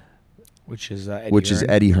 which is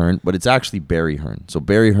Eddie Hearn, but it's actually Barry Hearn. So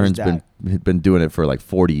Barry Hearn's been doing it for like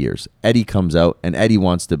 40 years. Eddie comes out, and Eddie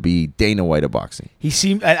wants to be Dana White of boxing. He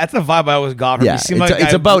seemed, that's the vibe I always got from him. Yeah,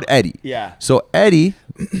 it's about Eddie. Yeah. So Eddie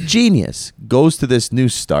Genius. Goes to this new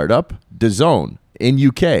startup, DAZN, in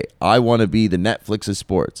UK. I want to be the Netflix of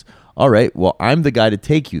sports. All right, well, I'm the guy to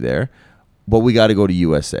take you there, but we got to go to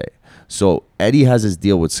USA. So Eddie has his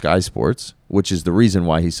deal with Sky Sports, which is the reason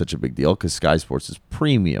why he's such a big deal, because Sky Sports is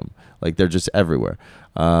premium. Like, they're just everywhere.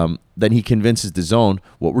 Then he convinces DAZN,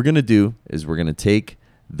 what we're going to do is we're going to take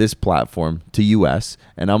this platform to US,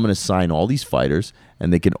 and I'm going to sign all these fighters,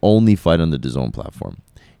 and they can only fight on the DAZN platform.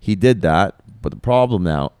 He did that, but the problem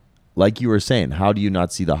now, like you were saying, how do you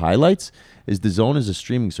not see the highlights? Is DAZN is a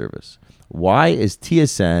streaming service. Why is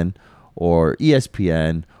TSN or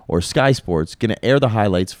ESPN or Sky Sports going to air the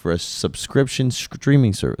highlights for a subscription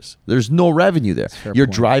streaming service? There's no revenue there. You're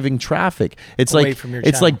driving traffic. It's Away like from your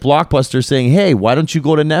it's channel. like Blockbuster saying, "Hey, why don't you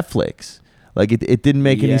go to Netflix?" Like it didn't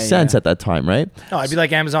make any sense at that time, right? No, it'd be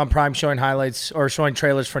like Amazon Prime showing highlights or showing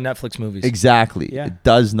trailers for Netflix movies. Exactly. Yeah. It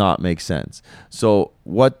does not make sense. So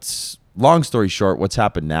long story short, what's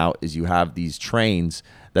happened now is you have these trains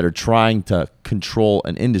that are trying to control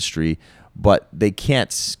an industry, but they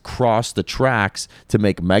can't cross the tracks to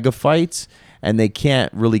make mega fights, and they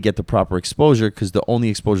can't really get the proper exposure because the only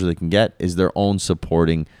exposure they can get is their own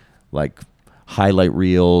supporting, like, highlight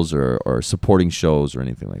reels or supporting shows or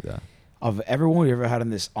anything like that. Of everyone we ever had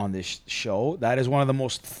on this show, that is one of the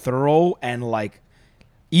most thorough and like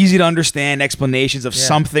easy to understand explanations of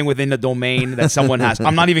something within the domain that someone has.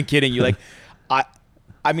 I'm not even kidding you. Like,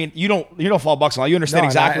 I mean, you don't follow boxing. You understand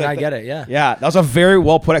exactly. I get it. Yeah. Yeah, that was a very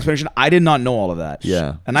well put explanation. I did not know all of that.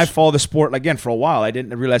 Yeah. And I followed the sport again for a while. I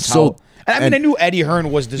didn't realize So- how. And I mean, I knew Eddie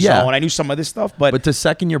Hearn was the Yeah. zone. I knew some of this stuff, but But to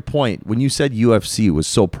second your point, when you said UFC was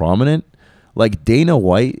so prominent, like, Dana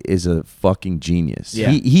White is a fucking genius. Yeah.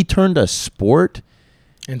 He turned a sport,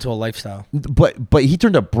 Into a lifestyle. but he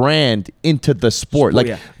turned a brand into the sport. Like,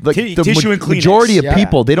 yeah. like the Tissue and Kleenex. majority of Yeah.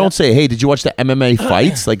 people, they don't say, "Hey, did you watch the MMA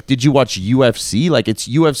fights? Like, did you watch UFC?" Like, it's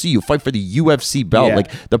UFC. You fight for the UFC belt. Yeah.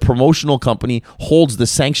 Like, the promotional company holds the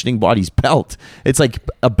sanctioning body's belt. It's like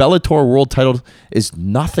a Bellator world title is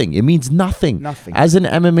nothing. It means nothing. Nothing. As an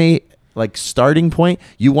MMA like starting point,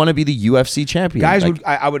 you want to be the UFC champion. guys Like, would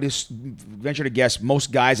I would just venture to guess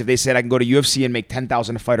most guys, if they said I can go to UFC and make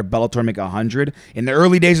 10,000 a fight or Bellator and make 100 in the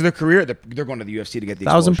early days of their career, they're going to the UFC to get the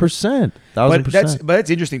exposure. 1,000%. But that's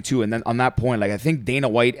interesting too. And then on that point, like, I think Dana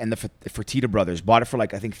White and the Fertitta brothers bought it for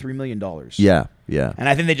like, I think $3 million. Yeah, yeah. And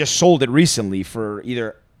I think they just sold it recently for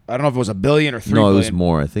either, I don't know if it was $1 billion or $3 billion. No, it was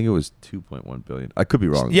more. I think it was 2.1 billion. I could be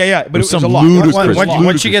wrong. Yeah, but it was some a lot. ludicrous-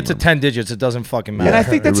 Once you get to ludicrous 10 digits, it doesn't fucking matter. And I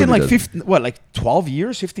think that's It in really like does. 15, like 12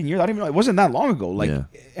 years, 15 years. I don't even know. It wasn't that long ago. Like, Yeah.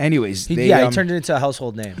 anyways, he they, turned it into a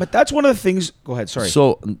household name. But that's one of the things. Go ahead. Sorry.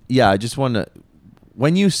 So, yeah, I just want to.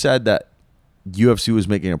 When you said that UFC was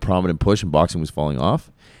making a prominent push and boxing was falling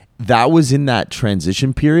off, that was in that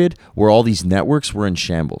transition period where all these networks were in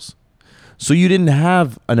shambles. So you didn't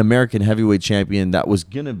have an American heavyweight champion that was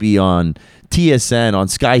going to be on TSN, on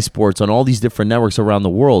Sky Sports, on all these different networks around the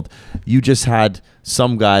world. You just had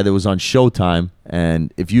some guy that was on Showtime,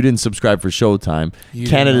 and if you didn't subscribe for Showtime, You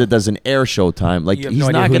Canada don't know. doesn't air Showtime. Like, You have he's no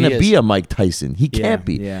idea not who going he to be is. a Mike Tyson. He can't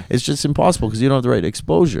be. yeah. It's just impossible because you don't have the right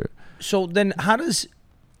exposure. So then how does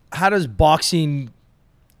boxing,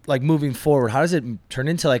 like, moving forward, how does it turn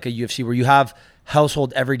into like a UFC where you have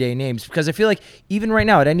household everyday names? Because I feel like even right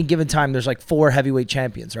now at any given time there's like 4 heavyweight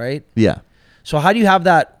champions, right? Yeah. So how do you have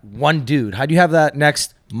that one dude? How do you have that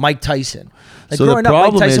next Mike Tyson? Like, So the growing up, Mike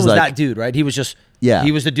problem Tyson is, was like- that dude, right? He was just Yeah.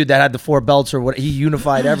 he was the dude that had the 4 belts or what. He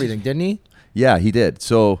unified everything, didn't he? Yeah, he did.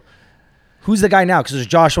 So Who's the guy now? Because there's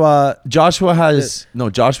Joshua. Joshua just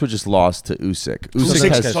lost to Usyk. Usyk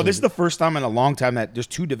has, So this is the first time in a long time that there's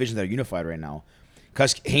 2 divisions that are unified right now,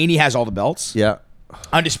 because Haney has all the belts. yeah.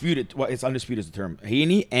 Undisputed. Well, it's undisputed is the term.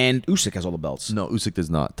 Haney and Usyk has all the belts. No, Usyk does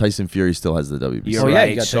not. Tyson Fury still has the WBC. You're Oh, yeah, right.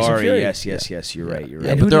 you got Tyson Sorry. Fury. Yes. You're right. You're And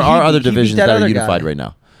right. who But there did are he- other he beat divisions that that are other unified guy? right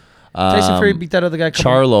now. Tyson Fury beat that other guy.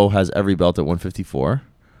 Charlo has every belt at 154.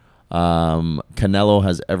 Canelo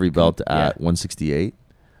has every belt at 168.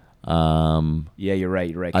 Yeah, you're right.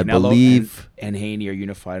 You're right. I Canelo believe- and Haney are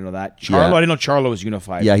unified. I know that. Charlo, Yeah. I didn't know Charlo was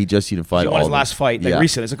unified. Yeah, he just unified he all won his of them. last fight. Like Yeah.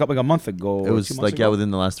 recently. It's like a month ago. It or was 2 months like, ago.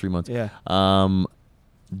 within the last 3 months. Yeah.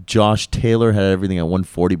 Josh Taylor had everything at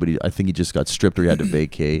 140, but I think he just got stripped or he had to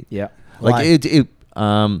vacate. Yeah. Why?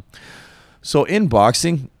 So in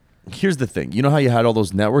boxing, here's the thing. You know how you had all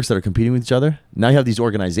those networks that are competing with each other? Now you have these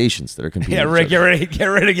organizations that are competing Yeah, with Rick, each other. get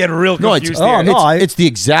ready to get real No, confused it's, here. no, it's the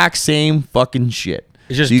exact same fucking shit.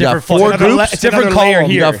 It's just So you got different 4 fucking- another groups. it's another different layer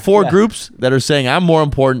column. You here. got 4 Yeah. groups that are saying, I'm more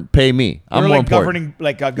important, pay me. I'm They're more like important. governing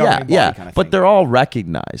body kind of but thing. they're all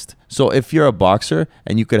recognized. So if you're a boxer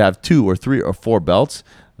and you could have 2 or 3 or 4 belts,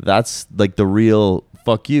 that's like the real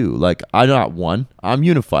fuck you. Like, I'm not one. I'm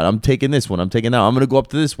unified. I'm taking this one. I'm taking that. I'm going to go up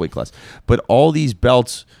to this weight class. But all these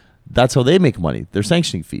belts, that's how they make money. They're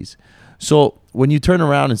sanctioning fees. So when you turn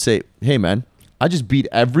around and say, hey, man, I just beat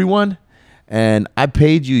everyone and I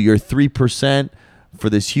paid you your 3% for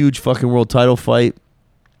this huge fucking world title fight,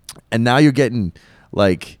 and now you're getting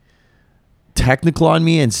like technical on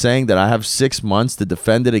me and saying that I have 6 months to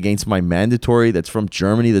defend it against my mandatory that's from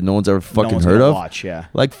Germany that no one's ever fucking heard of. Watch, yeah.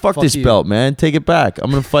 Like, fuck this you. belt, man. Take it back.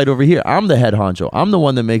 I'm going to fight over here. I'm the head honcho. I'm the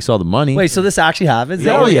one that makes all the money. Wait, so this actually happens?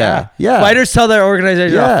 Oh, yeah. Yeah. Fighters tell their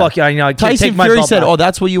organization, Yeah. oh, fuck you, I can't Tyson take my Fury belt said, back. oh,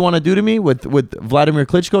 that's what you want to do to me with Vladimir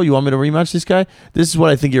Klitschko? You want me to rematch this guy? This is what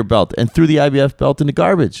I think of your belt. And threw the IBF belt in the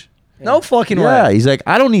garbage. No fucking Yeah, way. he's like,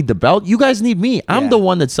 I don't need the belt. You guys need me. I'm Yeah. the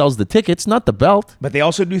one that sells the tickets, not the belt. But they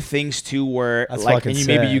also do things too where, That's like, fucking and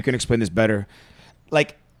maybe sick. you can explain this better.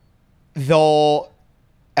 Like, they'll,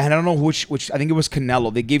 and I don't know which. I think it was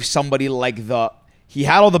Canelo. They gave somebody like he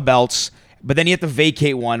had all the belts, but then he had to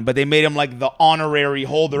vacate one. But they made him like the honorary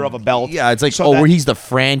holder of a belt. Yeah, it's like, So where that- he's the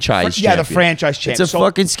franchise yeah, the champion. franchise champ. It's a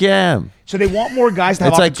fucking scam. So they want more guys to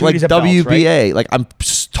have It's like opportunities at belts, WBA. right? Like, I'm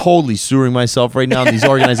totally suing myself right now. And these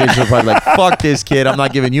organizations are probably like, fuck this kid. I'm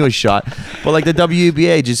not giving you a shot. But like the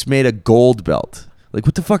WBA just made a gold belt. Like,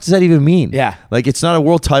 what the fuck does that even mean? Yeah. Like, it's not a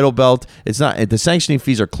world title belt. It's not. The sanctioning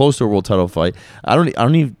fees are close to a world title fight. I don't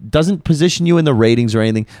even, doesn't position you in the ratings or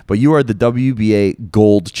anything, but you are the WBA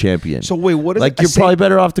gold champion. So wait, what is like, a you're probably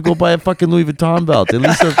better off to go buy a fucking Louis Vuitton belt. At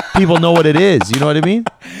least if people know what it is. You know what I mean?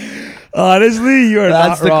 Honestly, you're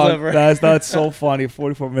That's not the wrong. clever. That's so funny.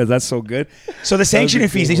 44 minutes. That's so good. So the sanctioning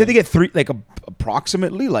fees, they said they get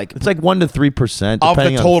approximately like It's like 1 to 3% of the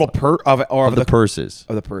depending on total of the purses.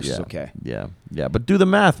 of the purses. Yeah. Okay. Yeah. But do the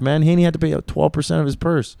math, man. Haney had to pay 12% of his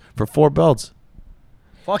purse for 4 belts.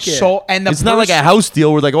 Fuck it. So and the It's not like a house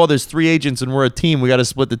deal where like, oh, there's 3 agents and we're a team. We got to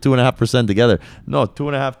split the 2.5% together. No,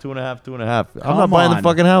 2.5, 2.5, 2.5. I'm not Come buying the on.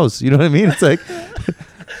 fucking house. You know what I mean? It's like,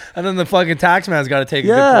 and then the fucking tax man's got to take a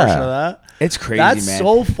Yeah. good portion of that. It's crazy, That's man.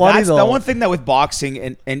 so funny, That's though. the one thing that with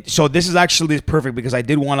boxing and so this is actually perfect because I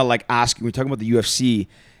did want to like ask you. We're talking about the UFC.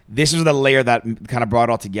 This is the layer that kind of brought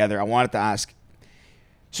it all together. I wanted to ask.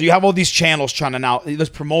 So you have all these channels trying to now. There's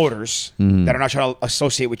promoters that are not trying to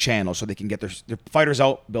associate with channels so they can get their fighters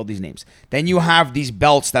out, build these names. Then you have these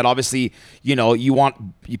belts that obviously you want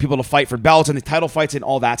people to fight for belts and the title fights and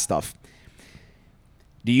all that stuff.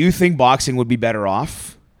 Do you think boxing would be better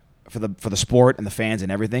off for the sport and the fans and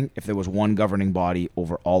everything if there was one governing body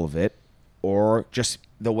over all of it, or just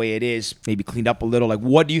the way it is, maybe cleaned up a little? Like,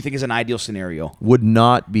 what do you think is an ideal scenario? would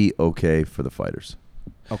not be okay for the fighters.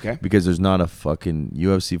 Okay. Because there's not a fucking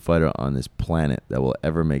UFC fighter on this planet that will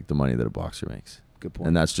ever make the money that a boxer makes. Good point.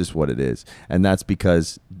 And that's just what it is. And that's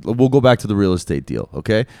because we'll go back to the real estate deal,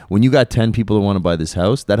 okay? When you got 10 people that want to buy this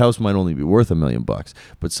house, that house might only be worth $1 million,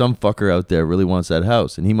 but some fucker out there really wants that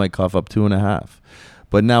house, and he might cough up 2.5.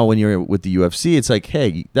 But now when you're with the UFC, it's like,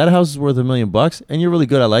 hey, that house is worth $1 million, and you're really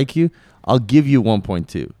good. I like you. I'll give you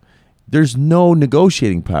 1.2. There's no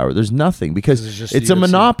negotiating power. There's nothing because It's just it's the a UFC.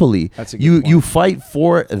 monopoly. That's a good You point. fight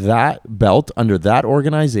for that belt under that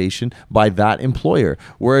organization by that employer.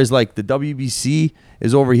 Whereas like the WBC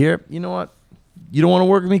is over here. You know what? You don't want to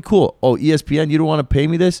work with me? Cool. Oh, ESPN, you don't want to pay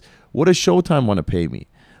me this? What does Showtime want to pay me?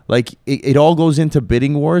 Like it all goes into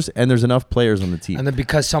bidding wars, and there's enough players on the team. And then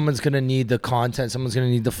because someone's gonna need the content, someone's gonna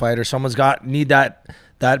need the fighter, someone's need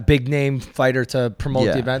that big name fighter to promote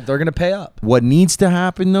Yeah. the event, they're gonna pay up. What needs to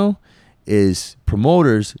happen though is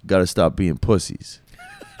promoters got to stop being pussies.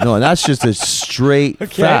 No, and that's just a straight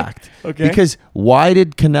fact. Okay. Because why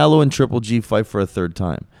did Canelo and Triple G fight for a third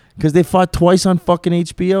time? Because they fought twice on fucking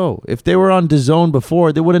HBO. If they were on DAZN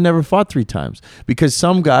before, they would have never fought 3 times. Because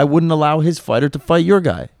some guy wouldn't allow his fighter to fight your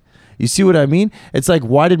guy. You see what I mean? It's like,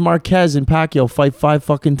 why did Marquez and Pacquiao fight 5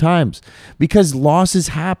 fucking times? Because losses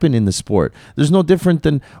happen in the sport. There's no different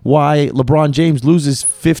than why LeBron James loses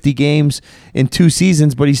 50 games in 2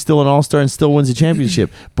 seasons, but he's still an all-star and still wins a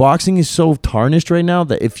championship. Boxing is so tarnished right now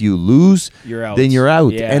that if you lose, You're out. then you're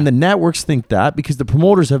out. Yeah. And the networks think that because the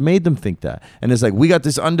promoters have made them think that. And it's like, we got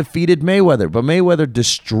this undefeated Mayweather, but Mayweather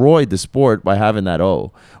destroyed the sport by having that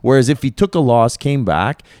O. Whereas if he took a loss, came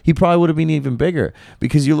back, he probably would have been even bigger.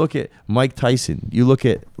 Because you look at Mike Tyson, you look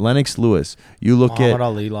at Lennox Lewis, you look Muhammad at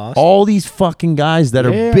Ali lost. all these fucking guys that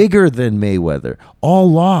Yeah. are bigger than Mayweather, all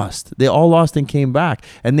lost. They all lost and came back.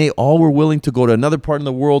 And they all were willing to go to another part of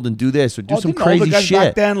the world and do this or do some didn't all the crazy guys back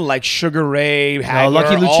shit. then, like Sugar Ray, No, Hagler,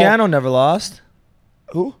 Lucky all- Luciano never lost.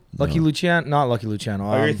 Who? Lucky Luciano, not Lucky Luciano.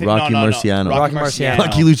 Rocky Marciano. Rocky Marciano.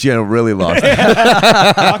 Lucky Luciano really lost.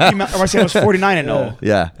 Rocky Marciano was 49-0.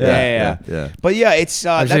 Yeah. But yeah, it's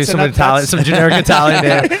Actually, some Italian, some generic Italian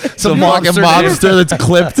name, some fucking mobster that's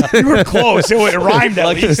clipped. You were close. It rhymed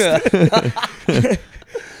at least.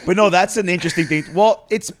 But no, that's an interesting thing. Well,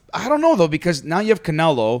 I don't know though, because now you have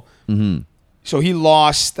Canelo. Mm-hmm. So he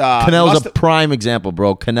lost. Canelo's a prime example,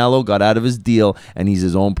 bro. Canelo got out of his deal, and he's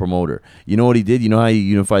his own promoter. You know what he did? You know how he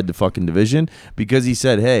unified the fucking division? Because he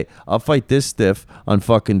said, hey, I'll fight this stiff on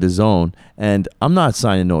fucking DAZN, and I'm not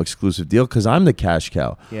signing no exclusive deal because I'm the cash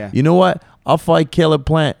cow. Yeah. You know what? I'll fight Caleb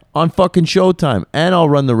Plant on fucking Showtime, and I'll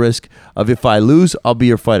run the risk of if I lose, I'll be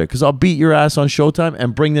your fighter because I'll beat your ass on Showtime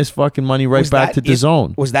and bring this fucking money right back to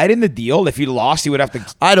DAZN. Was that in the deal? If he lost, he would have to.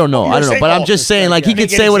 I don't know. But I'm just saying, like, he could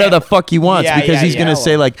say whatever the fuck he wants because he's gonna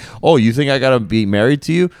say, like, oh, you think I gotta be married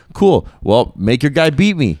to you? Cool. Well, make your guy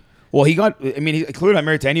beat me. Well, he clearly not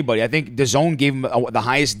married to anybody. I think DAZN gave him the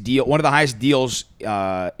highest deal, one of the highest deals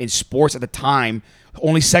in sports at the time.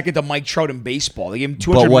 Only second to Mike Trout in baseball. They gave him $200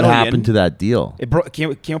 million. But what happened to that deal? It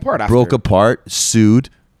came apart after. Broke apart, sued,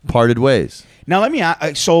 parted ways. Now let me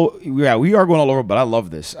ask. So yeah, we are going all over, but I love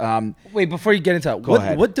this. Wait, before you get into that, Go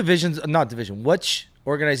ahead. what divisions? Not division. Which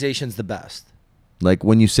organization's the best? Like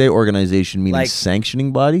when you say organization, meaning Like-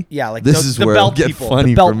 sanctioning body. Yeah, like this the, is the where belt it get people,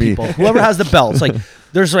 funny the belt for me. people. Whoever has the belts, like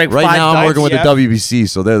there's like Right five now, I'm guys, working with yeah. the WBC,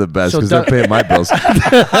 so they're the best So because they're paying my bills.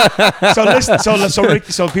 So listen.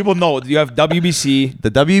 So people know you have WBC.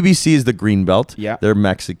 The WBC is the green belt. Yeah. They're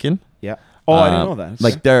Mexican. Yeah. Oh, I didn't know that.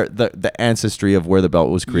 Like they're the ancestry of where the belt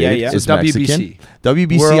was created Yeah. is So Mexican. WBC.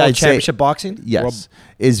 WBC, World I'd say Championship Boxing. yes,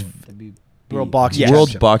 is World Boxing. Yes. World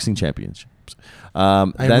Championship. Boxing Championships.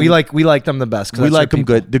 And Then we like them the best. 'cause we that's like our them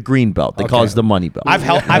people. good. The green belt. They call Okay. us the money belt. I've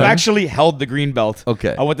actually held the green belt.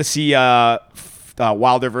 Okay. I went to see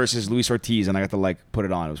Wilder versus Luis Ortiz, and I got to like put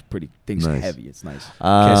it on. It was pretty. Things Nice. heavy. It's nice.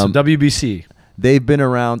 Okay, so WBC. They've been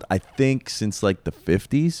around, I think, since like the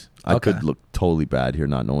 50s. I Okay. could look totally bad here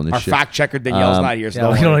not knowing this Our shit. fact checker Danielle's not here. So Yeah,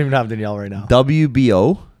 don't we worry. don't even have Danielle right now.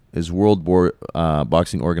 WBO is World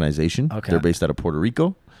Boxing Organization. Okay. They're based out of Puerto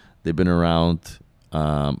Rico. They've been around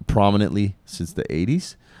prominently since the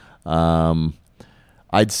 80s.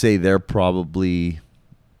 I'd say they're probably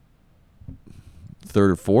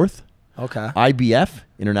third or fourth. Okay. IBF,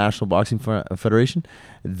 International Boxing Federation,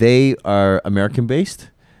 they are American-based.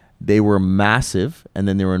 They were massive, and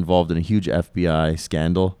then they were involved in a huge FBI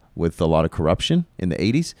scandal with a lot of corruption in the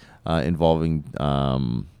 80s involving,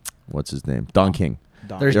 what's his name? Don King.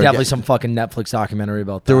 There's They're definitely get- some fucking Netflix documentary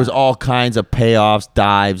about that. There was all kinds of payoffs,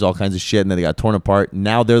 dives, all kinds of shit, and then they got torn apart.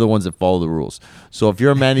 Now they're the ones that follow the rules. So if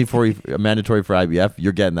you're a mandatory for IBF,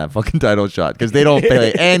 you're getting that fucking title shot because they don't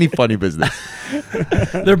play any funny business.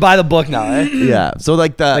 They're by the book now, eh? Yeah. So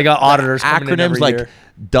like They got auditors coming in acronyms every like year.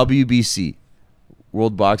 WBC,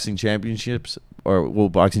 World Boxing Championships or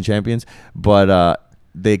World Boxing Champions, but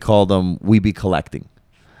they call them We Be Collecting.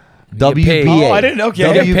 get paid. WBA. Oh, I didn't know.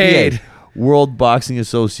 Okay. Get WBA, paid. World Boxing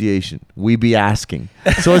Association. We Be Asking.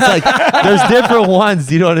 So it's like there's different ones.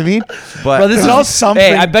 Do you know what I mean? But Bro, this is There's all all something-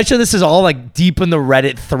 Hey, I bet you this is all like deep in the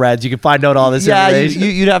Reddit threads. You can find out all this yeah,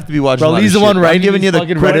 information. you'd have to be watching. Bro, a lot he's of the one shit. writing I'm giving these you the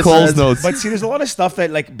fucking quick Reddit Coles threads. notes. But see, there's a lot of stuff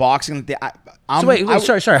that like boxing. So wait,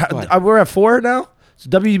 sorry. Go ahead. We're at 4 now? So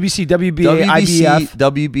WBC, WBA, WBC, IBF.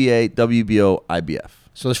 WBA, WBO, IBF.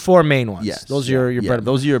 So there's 4 main ones. Yes. Those are your bread and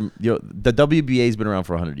Those are your the WBA's been around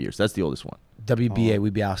for 100 years. That's the oldest one. WBA,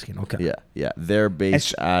 we'd be asking. Okay. Yeah. They're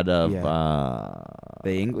based out of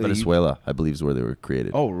Venezuela. Venezuela, I believe is where they were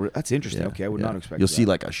created. Oh, that's interesting. Yeah, Okay, I would yeah. not expect. You'll that. see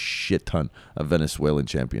like a shit ton of Venezuelan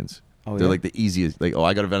champions. Oh, They're yeah? like the easiest. Like, oh,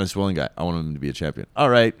 I got a Venezuelan guy. I want him to be a champion. All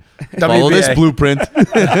right, follow WBA. this blueprint.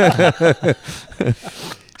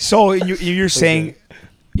 So you're saying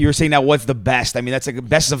that what's the best? I mean, that's like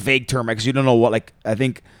best is a vague term because you don't know what. Like I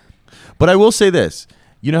think. But I will say this.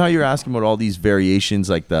 You know how you're asking about all these variations,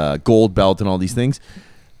 like the gold belt and all these things?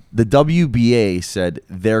 The WBA said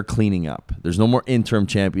they're cleaning up. There's no more interim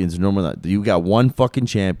champions. No more that. You got one fucking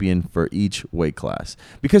champion for each weight class.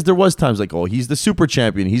 Because there was times like, oh, he's the super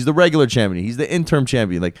champion. He's the regular champion. He's the interim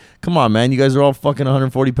champion. Like, come on, man. You guys are all fucking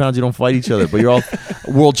 140 pounds. You don't fight each other. But you're all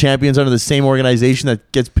world champions under the same organization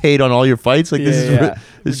that gets paid on all your fights. Like, this is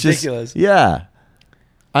it's Ridiculous. Just, yeah.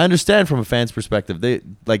 I understand from a fan's perspective. They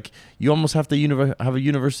like you almost have to have a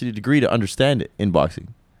university degree to understand it in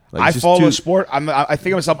boxing. Like, I it's just follow too- a sport. I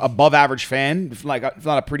think I'm an above average fan. If not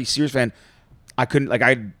a pretty serious fan, I couldn't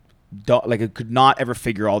I could not ever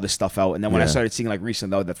figure all this stuff out. And then when I Yeah. started seeing like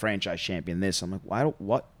recently though the franchise champion this, I'm like, why don't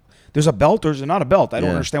what? There's a belt or is there not a belt? I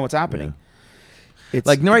don't Yeah. understand what's happening. It's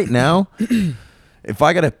Like right now, if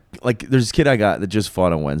I gotta, like, there's this kid I got that just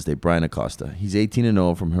fought on Wednesday, Brian Acosta. He's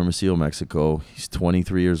 18-0 from Hermosillo, Mexico. He's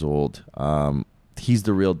 23 years old. He's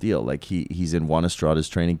the real deal. Like, he's in Juan Estrada's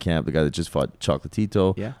training camp. The guy that just fought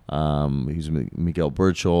Chocolatito. Yeah. He's Miguel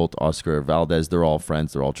Berchelt, Oscar Valdez. They're all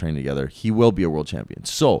friends. They're all trained together. He will be a world champion.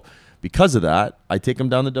 So because of that, I take him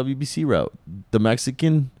down the WBC route. The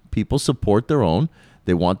Mexican people support their own.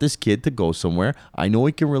 They want this kid to go somewhere. I know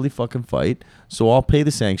he can really fucking fight, so I'll pay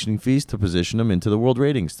the sanctioning fees to position him into the world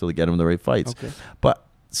ratings to get him the right fights. Okay. But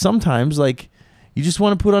sometimes, like, you just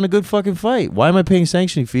want to put on a good fucking fight. Why am I paying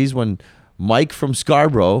sanctioning fees when Mike from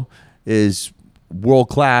Scarborough is world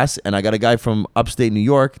class and I got a guy from upstate New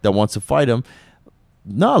York that wants to fight him?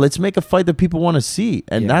 No, let's make a fight that people want to see.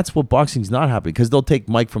 And that's what boxing's not happening, because they'll take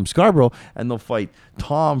Mike from Scarborough and they'll fight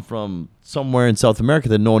Tom from somewhere in South America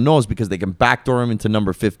that no one knows, because they can backdoor him into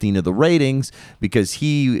number 15 of the ratings because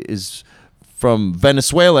he is from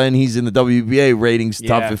Venezuela and he's in the WBA ratings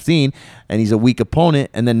top 15 and he's a weak opponent.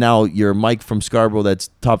 And then now your Mike from Scarborough that's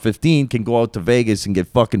top 15 can go out to Vegas and get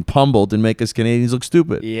fucking pummeled and make us Canadians look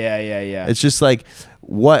stupid. Yeah. It's just like,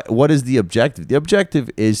 what is the objective? The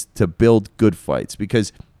objective is to build good fights,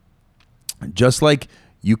 because just like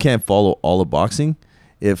you can't follow all of boxing,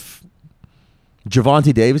 if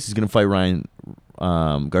Gervonta Davis is going to fight Ryan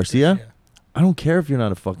Garcia, I don't care if you're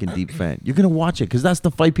not a fucking deep fan. You're going to watch it because that's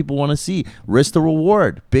the fight people want to see. Risk the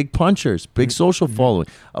reward. Big punchers. Big social following.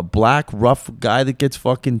 A black, rough guy that gets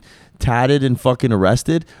fucking tatted and fucking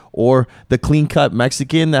arrested, or the clean-cut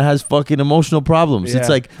Mexican that has fucking emotional problems. It's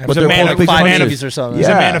like, but they're both big punchers or something. He's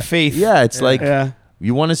a man of faith. Yeah, it's like,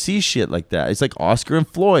 you want to see shit like that. It's like Oscar and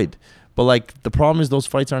Floyd. But, like, the problem is those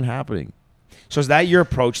fights aren't happening. So is that your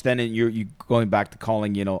approach then? And you're going back to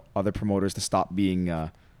calling, other promoters to stop being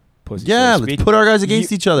pussies? Yeah, so let's put our guys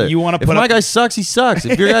against each other. You want to if my guy sucks, he sucks.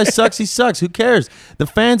 If your guy sucks, he sucks. Who cares? The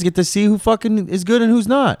fans get to see who fucking is good and who's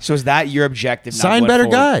not. So is that your objective? Sign better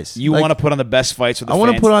guys. You want to put on the best fights for the fans? I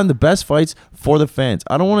want to put on the best fights for the fans.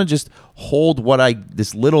 I don't want to just hold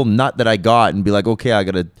this little nut that I got and be like, okay, I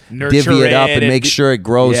got to divvy it up and make sure it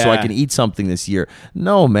grows so I can eat something this year.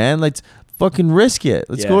 No, man. Let's fucking risk it.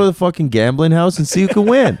 Let's go to the fucking gambling house and see who can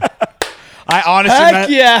win. I honestly, Heck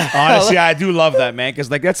yeah. honestly, I do love that, man,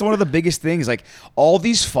 because like that's one of the biggest things. Like all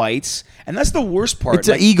these fights, and that's the worst part. It's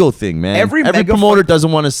an ego thing, man. Every mega promoter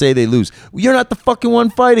doesn't want to say they lose. You're not the fucking one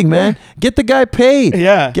fighting, man. Get the guy paid.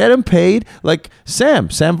 Yeah. Get him paid. Like Sam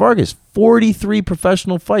Vargas, 43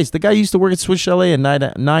 professional fights. The guy used to work at Swiss Chalet and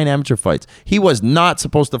nine amateur fights. He was not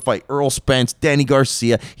supposed to fight Earl Spence, Danny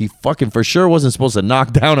Garcia. He fucking for sure wasn't supposed to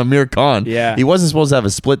knock down Amir Khan. Yeah. He wasn't supposed to have a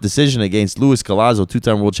split decision against Luis Collazo,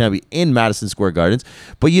 two-time world champion in Madison Square Gardens.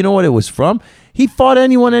 But you know what it was from? He fought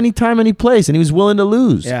anyone, anytime, any place, and he was willing to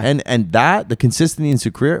lose. Yeah. And that, the consistency in his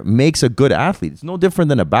career, makes a good athlete. It's no different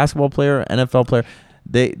than a basketball player, NFL player.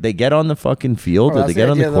 They get on the fucking field or they get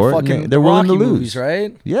on the court and they're willing to lose. Movies,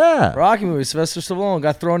 right? Yeah. Rocky movies. Sylvester Stallone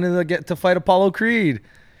got thrown in to fight Apollo Creed.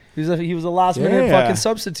 He was a last minute fucking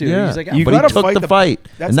substitute. Yeah. He's like, But he took the fight.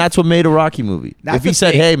 And that's what made a Rocky movie. If he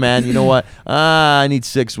said, hey, man, you know what? I need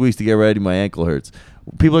 6 weeks to get ready. My ankle hurts.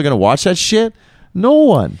 People are going to watch that shit? No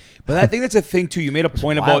one. But I think that's a thing, too. You made a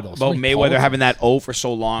point about Mayweather politics. having that O for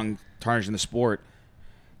so long, tarnishing the sport.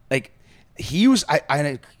 Like, he was,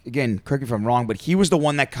 I again, correct me if I'm wrong, but he was the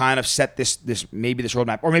one that kind of set this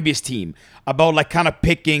roadmap, or maybe his team, about like kind of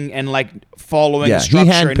picking and like following a structure.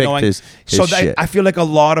 He handpicked and knowing. his so shit. I feel like a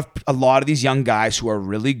lot of these young guys who are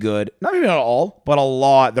really good, not maybe not all, but a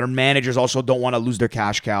lot, their managers also don't want to lose their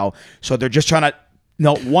cash cow, so they're just trying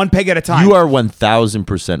to, one peg at a time. You are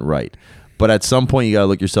 1,000% right. But at some point, you got to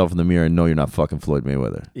look yourself in the mirror and know you're not fucking Floyd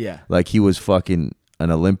Mayweather. Yeah. Like, he was fucking an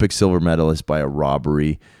Olympic silver medalist by a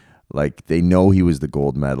robbery. Like, they know he was the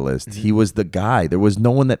gold medalist. Mm-hmm. He was the guy. There was no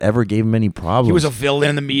one that ever gave him any problems. He was a villain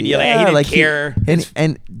in the media. Yeah, he didn't care.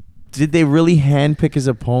 And did they really handpick his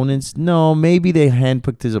opponents? No, maybe they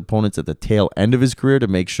handpicked his opponents at the tail end of his career to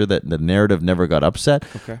make sure that the narrative never got upset.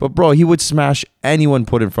 Okay. But, bro, he would smash anyone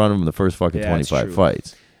put in front of him in the first fucking 25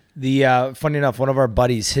 fights. Funny enough, one of our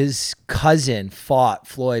buddies, his cousin fought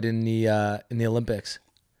Floyd in the Olympics.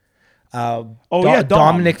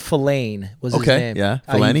 Dominic Filane was his name. Yeah,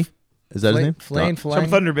 Filani. Is that his name? Filane. From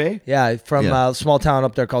Thunder Bay. Yeah, from a small town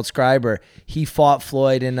up there called Schreiber. He fought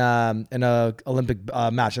Floyd in a Olympic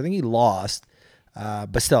match. I think he lost.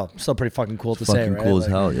 But still pretty fucking cool to say, right? Cool as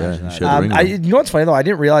hell, yeah. You know what's funny though? I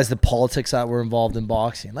didn't realize the politics that were involved in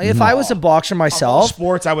boxing. Like, if I was a boxer myself,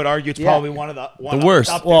 sports, I would argue it's probably one of the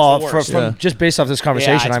worst. From just based off this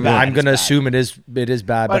conversation, I'm going to assume it is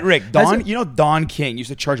bad. But Rick, Don King used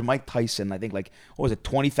to charge Mike Tyson, I think, like, what was it,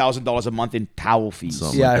 $20,000 a month in towel fees.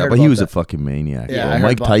 But he was a fucking maniac. Yeah,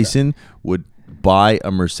 Mike Tyson would buy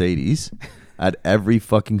a Mercedes at every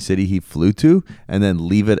fucking city he flew to and then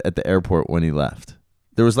leave it at the airport when he left.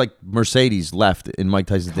 There was like Mercedes left in Mike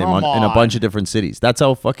Tyson's name in a bunch of different cities. That's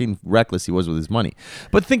how fucking reckless he was with his money.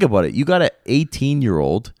 But think about it. You got an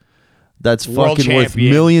 18-year-old that's World fucking worth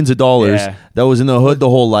champion. Millions of dollars that was in the hood the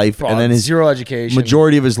whole life. Bro, and then his zero education.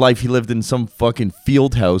 majority of his life, he lived in some fucking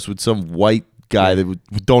field house with some white guy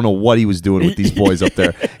that don't know what he was doing with these boys up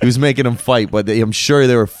there. He was making them fight, but I'm sure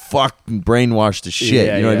they were fucking brainwashed to shit.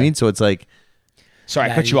 Yeah, you know what I mean? So it's like...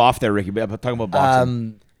 Sorry, I cut you off there, Ricky, but I'm talking about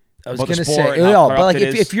boxing. I was About the gonna sport say, and how no, but corrupt like it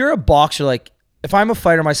is. if you're a boxer, like if I'm a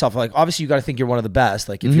fighter myself, like obviously you got to think you're one of the best.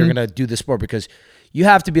 Like if you're gonna do the sport, because you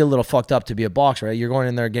have to be a little fucked up to be a boxer, right? You're going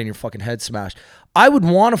in there getting your fucking head smashed. I would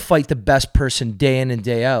want to fight the best person day in and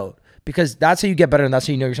day out, because that's how you get better and that's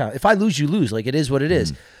how you know your talent. If I lose, you lose. Like it is what it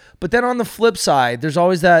is. But then on the flip side, there's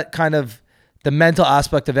always that kind of the mental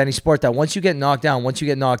aspect of any sport that once you get knocked down, once you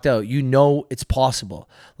get knocked out, you know it's possible.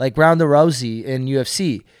 Like Ronda Rousey in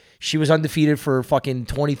UFC. She was undefeated for fucking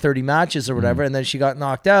 20, 30 matches or whatever, and then she got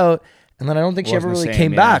knocked out, and then I don't think she ever Wasn't the really same,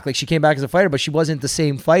 came back. Like she came back as a fighter, but she wasn't the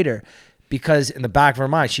same fighter, because in the back of her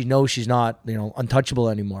mind, she knows she's not, untouchable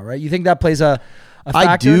anymore, right? You think that plays a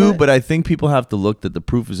factor I in do, it? but I think people have to look that the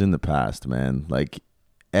proof is in the past, man. Like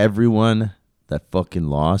everyone that fucking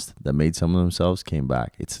lost, that made some of themselves, came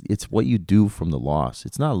back. It's what you do from the loss.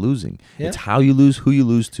 It's not losing. Yeah. It's how you lose, who you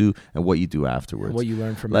lose to, and what you do afterwards. What you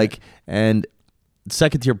learn from like it. and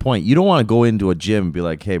second to your point, you don't want to go into a gym and be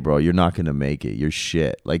like, hey bro, you're not gonna make it, you're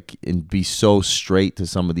shit, like, and be so straight to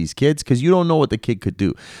some of these kids, because you don't know what the kid could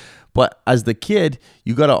do. But as the kid,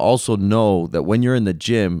 you got to also know that when you're in the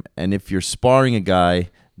gym, and if you're sparring a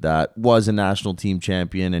guy that was a national team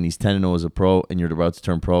champion and he's 10-0 as a pro, and you're about to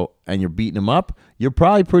turn pro and you're beating him up, you're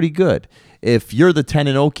probably pretty good. If you're the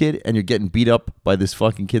 10-0 kid and you're getting beat up by this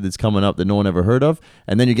fucking kid that's coming up that no one ever heard of,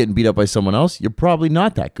 and then you're getting beat up by someone else, you're probably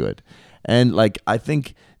not that good. And like, I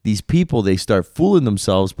think these people, they start fooling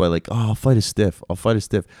themselves by like, oh, I'll fight a stiff. I'm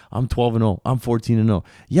 12-0. I'm 14-0.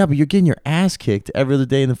 Yeah, but you're getting your ass kicked every other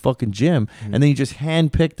day in the fucking gym. And then you just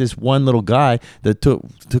handpick this one little guy that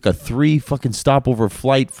took a 3 fucking stopover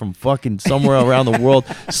flight from fucking somewhere around the world,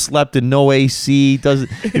 slept in no AC, doesn't,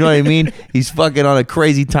 you know what I mean? He's fucking on a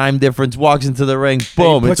crazy time difference, walks into the ring,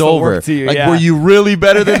 boom, puts it's the over. work to you, Like, yeah. were you really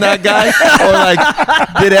better than that guy? Or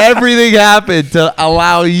like, did everything happen to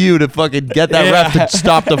allow you to fucking get that ref to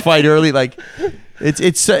stop the fight early? Like,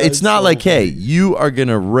 it's not like, hey, you are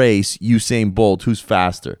gonna race Usain Bolt, who's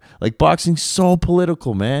faster. Like, boxing's so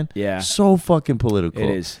political, man. Yeah. So fucking political. It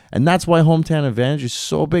is. And that's why hometown advantage is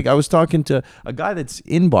so big. I was talking to a guy that's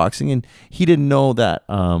in boxing, and he didn't know that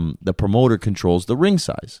the promoter controls the ring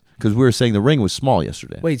size, because we were saying the ring was small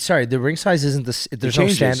yesterday. Wait, sorry, the ring size isn't there's no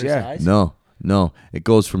changes, standard yeah. size? No, it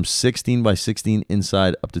goes from 16 by 16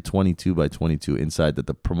 inside up to 22 by 22 inside, that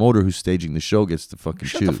the promoter who's staging the show gets to fucking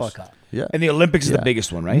Shut choose. the fuck up. Yeah. And the Olympics is Yeah. the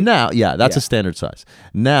biggest one, right? Now, that's Yeah. a standard size.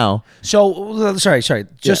 Now, So, sorry,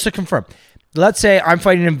 just to confirm. Let's say I'm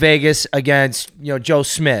fighting in Vegas against, Joe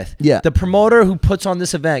Smith. Yeah. The promoter who puts on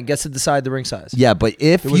this event gets to decide the ring size. yeah, but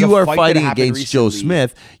if There was you a are fight that fighting happened against Joe recently.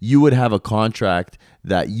 Smith, you would have a contract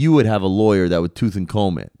that you would have a lawyer that would tooth and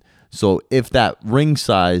comb it. So if that ring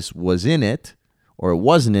size was in it, or it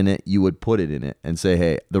wasn't in it, you would put it in it and say,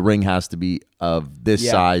 hey, the ring has to be of this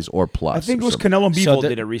Yeah. size or plus. I think it or was something. Canelo and So Bivol the-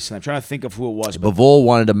 did it recently. I'm trying to think of who it was. But Bivol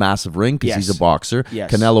wanted a massive ring because he's Yes. a boxer.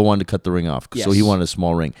 Yes. Canelo wanted to cut the ring off, so he Yes. wanted a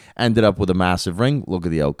small ring. Ended up with a massive ring. Look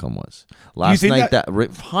at the outcome was. Last think night, that-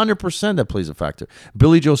 100% that plays a factor.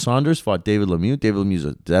 Billy Joe Saunders fought David Lemieux. David Lemieux's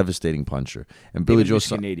a devastating puncher. And Billy Joe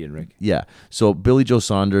Saunders... Canadian, Rick. Yeah. So Billy Joe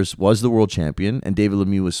Saunders was the world champion, and David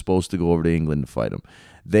Lemieux was supposed to go over to England to fight him.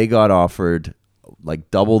 They got offered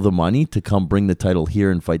like double the money to come bring the title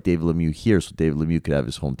here and fight David Lemieux here, so David Lemieux could have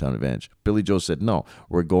his hometown advantage. Billy Joe said, no,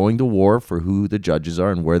 we're going to war for who the judges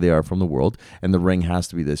are and where they are from the world, and the ring has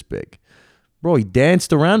to be this big. Bro, he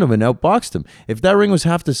danced around him and outboxed him. If that ring was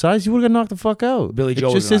half the size, he would have got knocked the fuck out. Billy Joe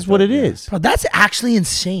It just would've is what knocked it out, yeah. is. Bro, that's actually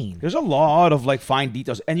insane. There's a lot of like fine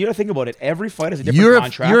details, and you got to think about it. Every fight has a different You're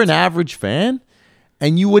contract. an average fan,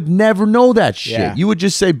 and you would never know that shit. Yeah. You would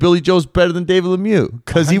just say Billy Joe's better than David Lemieux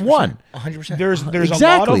because he won. 100%. There's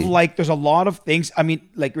Exactly. there's a lot of things. I mean,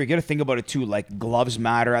 like we got to think about it too. Like gloves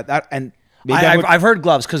matter at that, and maybe I've heard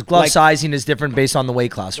gloves, because glove Like- sizing is different based on the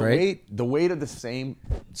weight class, right? The weight of the same.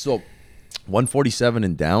 So 147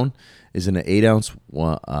 and down is in an 8 ounce.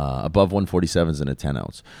 Above 147 is in a 10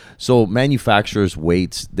 ounce. So manufacturers'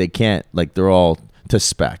 weights, they can't, like, they're all to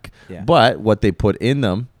spec. Yeah. But what they put in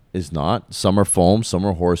them is not. Some are foam, some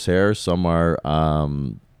are horsehair, some are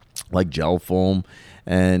like gel foam.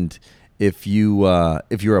 And if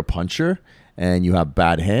you're a puncher and you have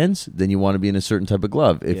bad hands, then you want to be in a certain type of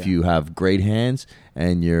glove. If you have great hands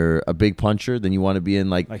and you're a big puncher, then you want to be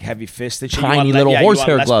in like heavy fisted, tiny little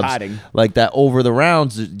horsehair gloves, like that over the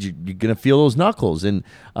rounds. You're gonna feel those knuckles, and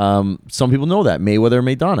some people know that. Mayweather and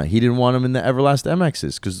Maidana, he didn't want them in the Everlast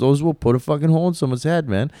MXs because those will put a fucking hole in someone's head,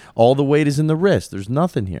 man. All the weight is in the wrist. There's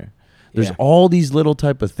nothing here. There's all these little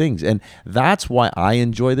type of things, and that's why I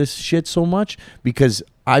enjoy this shit so much, because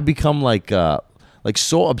I become like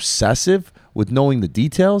so obsessive with knowing the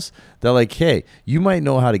details that, like, hey, you might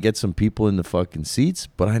know how to get some people in the fucking seats,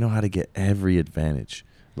 but I know how to get every advantage.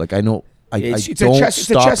 Like, I know I don't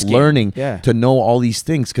stop learning to know all these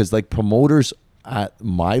things, because like promoters at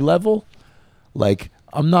my level, like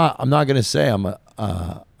I'm not gonna say I'm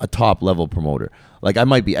a top level promoter. Like, I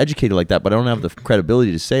might be educated like that, but I don't have the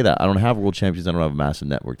credibility to say that. I don't have world champions. I don't have a massive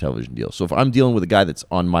network television deal. So if I'm dealing with a guy that's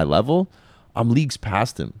on my level, I'm leagues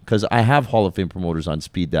past him, because I have Hall of Fame promoters on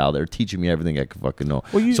speed dial. They're teaching me everything I can fucking know.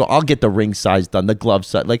 So I'll get the ring size done, the glove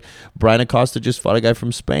size. Like, Brian Acosta just fought a guy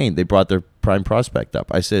from Spain. They brought their prime prospect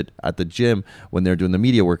up. I said at the gym when they're doing the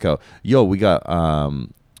media workout, yo, we got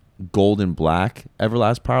gold and black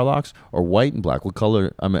Everlast power locks, or white and black. What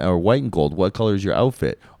color? Or white and gold. What color is your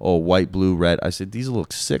outfit? Oh, white, blue, red. I said, these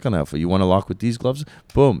look sick on outfit. You want to lock with these gloves?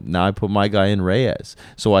 Boom. Now I put my guy in Reyes.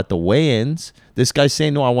 So at the weigh-ins, this guy's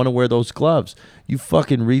saying, no, I want to wear those gloves. You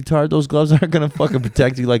fucking retard. Those gloves aren't going to fucking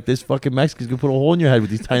protect you like this fucking Mexican's going to put a hole in your head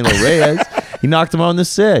with these tiny little Reyes. He knocked him out in the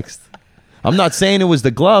 6th. I'm not saying it was the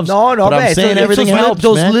gloves, but I'm saying everything helps,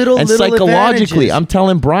 man. And psychologically, I'm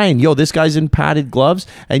telling Brian, yo, this guy's in padded gloves,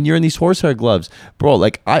 and you're in these horsehair gloves. Bro,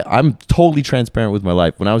 like, I'm totally transparent with my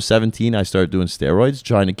life. When I was 17, I started doing steroids,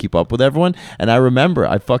 trying to keep up with everyone. And I remember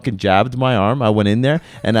I fucking jabbed my arm. I went in there,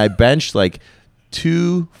 and I benched like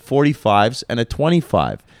 2 45s and a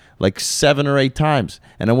 25. Like 7 or 8 times.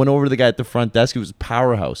 And I went over to the guy at the front desk. It was a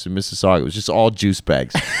powerhouse in Mississauga. It was just all juice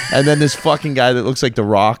bags. And then this fucking guy that looks like The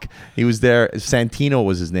Rock, he was there. Santino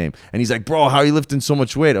was his name. And he's like, bro, how are you lifting so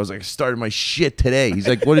much weight? I was like, I started my shit today. He's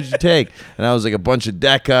like, what did you take? And I was like, a bunch of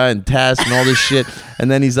Deca and Test and all this shit.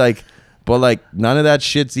 And then he's like, but like, none of that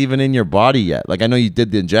shit's even in your body yet. Like, I know you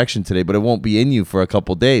did the injection today, but it won't be in you for a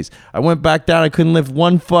couple days. I went back down. I couldn't lift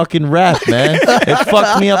one fucking rep, man. It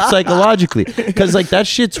fucked me up psychologically, because like, that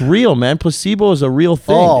shit's real, man. Placebo is a real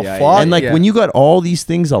thing. Oh, fuck. And like, when you got all these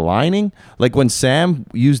things aligning, like when Sam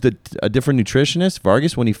used a different nutritionist,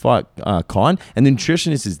 Vargas, when he fought Khan, and the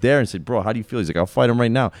nutritionist is there and said, bro, how do you feel? He's like, I'll fight him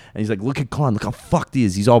right now. And he's like, look at Khan. Look how fucked he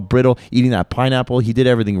is. He's all brittle, eating that pineapple. He did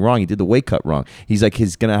everything wrong. He did the weight cut wrong. He's like,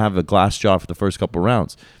 he's going to have a glass jaw for the first couple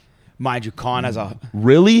rounds. Mind you, Khan has a...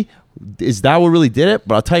 Really? Is that what really did it?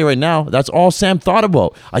 But I'll tell you right now, that's all Sam thought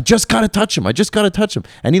about. I just got to touch him.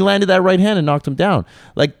 And he landed that right hand and knocked him down.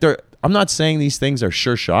 Like, I'm not saying these things are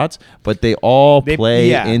sure shots, but they all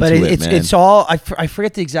play into but it, man. It's all... I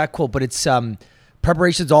forget the exact quote, but it's...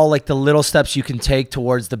 preparation's all like the little steps you can take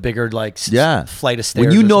towards the bigger flight of stairs.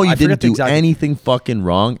 When you know you didn't do anything fucking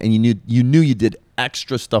wrong, and you knew you did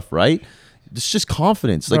extra stuff right, it's just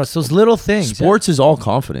confidence. Like, it's those little things. Sports is all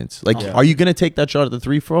confidence. Like, are you gonna take that shot at the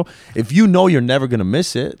 3-4? If you know you're never gonna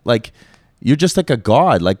miss it, like, you're just like a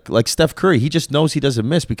god. Like Steph Curry, he just knows he doesn't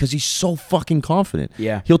miss because he's so fucking confident.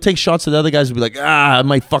 Yeah, he'll take shots at the other guys and be like, I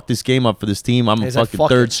might fuck this game up for this team. I'm a fucking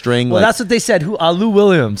third string. Well, that's what they said. Lou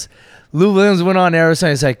Williams. Lou Williams went on air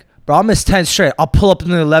saying, he's like, bro, I'll miss 10 straight. I'll pull up in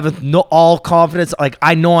the 11th, no, all confidence. Like,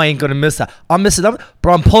 I know I ain't going to miss that. I'll miss it.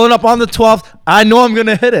 Bro, I'm pulling up on the 12th. I know I'm going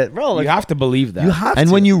to hit it. Bro, like, you have to believe that. You have and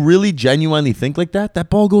to. when you really genuinely think like that, that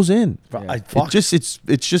ball goes in. Bro,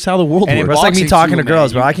 it's just how the world and works. It's like me talking to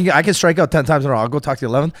girls, bro. I can strike out 10 times in a row. I'll go talk to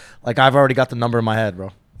the 11th. Like, I've already got the number in my head,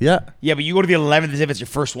 bro. Yeah, but you go to the 11th as if it's your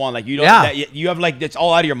first one. Like, you don't. You have like, it's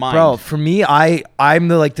all out of your mind, bro. For me, I'm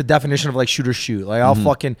the definition of like shoot or shoot. Like, I'll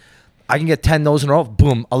fucking... I can get 10 those in a row.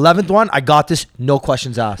 Boom. 11th one, I got this. No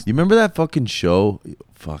questions asked. You remember that fucking show?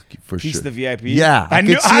 Fuck, for Piece sure. of the VIP? Yeah. I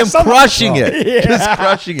could see him crushing it. Yeah. Just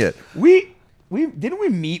crushing it. We didn't we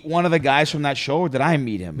meet one of the guys from that show, or did I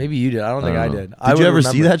meet him? Maybe you did. I don't think I did. Did you ever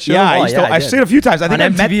see that show? Yeah, I've seen it a few times. I think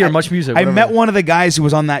on I MTV met, or Much Music. I met one of the guys who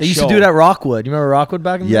was on that they show. used to do it at Rockwood. You remember Rockwood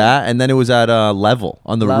back in the day? Yeah, and then it was at Level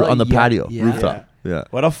on the patio rooftop. Yeah.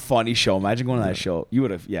 What a funny show. Imagine going to that show. You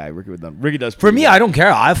would have, Ricky would have done. Ricky does. For me, I don't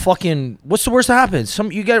care. What's the worst that happens?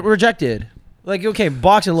 You get rejected. Like, okay,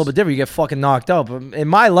 boxing a little bit different. You get fucking knocked out. But in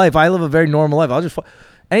my life, I live a very normal life. I'll just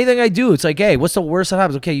anything I do, it's like, hey, what's the worst that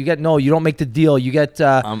happens? Okay, you don't make the deal. You get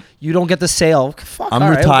you don't get the sale. Fuck. I'm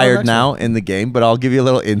retired now in the game, but I'll give you a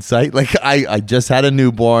little insight. Like, I just had a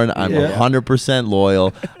newborn. I'm 100%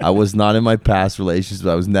 loyal. I was not in my past relationships.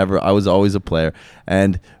 I was always a player,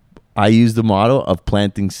 and I use the model of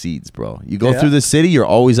planting seeds, bro. You go Yeah. through the city, you're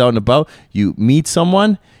always out and about. You meet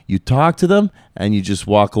someone, you talk to them, and you just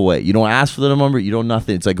walk away. You don't ask for the number, you don't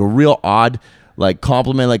nothing. It's like a real odd like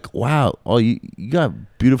compliment, like, wow, oh, you got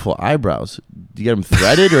beautiful eyebrows. Do you get them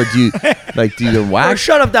threaded or do you get them Oh, waxed?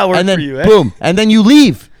 shut up, that word And then for you, eh? boom, and then you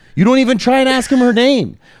leave. You don't even try and ask him her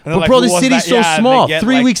name. And they're But like, bro, "Who the was city's that?" so Yeah, and small. they get,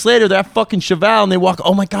 3 like- weeks later, they're at fucking Cheval and they walk,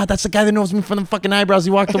 oh my God, that's the guy that knows me from the fucking eyebrows.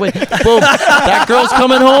 He walked away. Boom. That girl's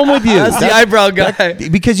coming home with you. That's the eyebrow guy.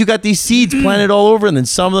 Because you got these seeds planted all over and then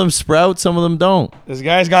some of them sprout, some of them don't. This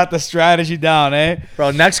guy's got the strategy down, eh?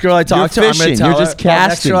 Bro, next girl I talk to, You're I'm gonna fishing. tell You're her. just Bro, next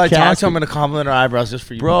casting, girl I talk to, casting. I'm gonna compliment her eyebrows just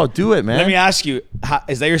for you. Bro, do it, man. Let me ask you,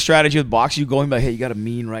 is that your strategy with boxing? You go in like, hey, you got a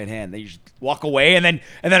mean right hand. Then you just walk away, and then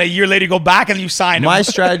a year later you go back and you sign him. My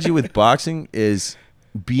strategy with boxing is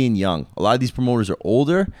being young. A lot of these promoters are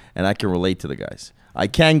older, and I can relate to the guys. I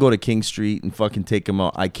can go to King Street and fucking take them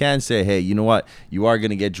out. I can say, hey, you know what? You are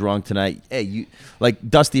gonna get drunk tonight. Hey, you like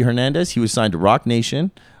Dusty Hernandez. He was signed to Rock Nation,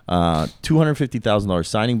 $250,000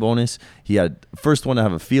 signing bonus. He had first one to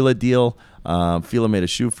have a Fila deal. Fila made a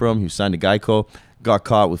shoe for him. He was signed to Geico. Got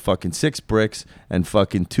caught with fucking 6 bricks and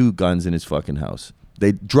fucking 2 guns in his fucking house.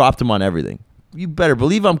 They dropped him on everything. You better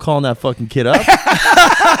believe I'm calling that fucking kid up.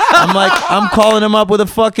 I'm calling him up with a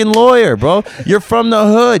fucking lawyer, bro. You're from the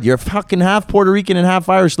hood. You're fucking half Puerto Rican and half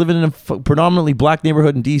Irish living in a predominantly black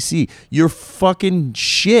neighborhood in D.C. You're fucking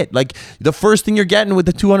shit. Like, the first thing you're getting with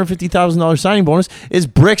the $250,000 signing bonus is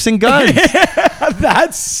bricks and guns.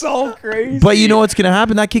 That's so crazy. But you know what's going to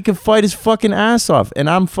happen? That kid can fight his fucking ass off. And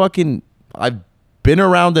I've been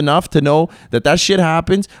around enough to know that shit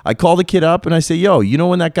happens. I call the kid up and I say, yo, you know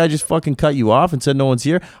when that guy just fucking cut you off and said no one's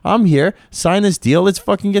here? I'm here. Sign this deal. Let's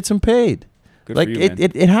fucking get some paid. Good like for you, it,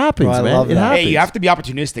 man. it happens, Bro, I man. love It that. happens. Hey, you have to be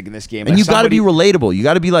opportunistic in this game. and If you got to be somebody- relatable. You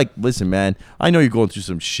got to be like, listen, man, I know you're going through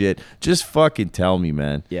some shit. Just fucking tell me,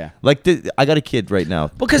 man. Yeah. Like, I got a kid right now.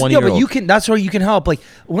 Because 20-year-old. but you can. That's where you can help. Like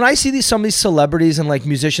when I see some of these celebrities and like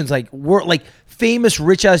musicians, like we're like famous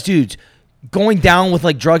rich ass dudes going down with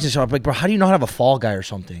like drugs and stuff. I'm like, bro, how do you not have a fall guy or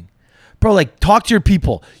something? Bro, like talk to your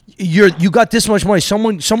people. You got this much money.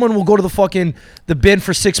 Someone will go to the bin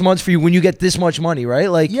for 6 months for you when you get this much money, right?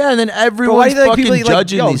 Like Yeah, and then bro, why everyone's do you think fucking people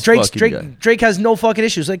judging like, yo, these fucking guys. Drake has no fucking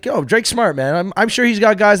issues. Like, yo, Drake's smart, man. I'm sure he's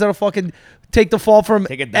got guys that'll fucking take the fall from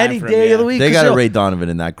Take a dime any from day him, of the yeah. week. They 'cause, got a yo, Ray Donovan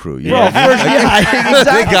in that crew. Bro, exactly.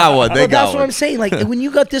 They got one. They But got that's what one. I'm saying. Like when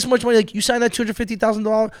you got this much money, like you signed that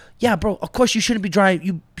 $250,000. Yeah, bro. Of course you shouldn't be driving.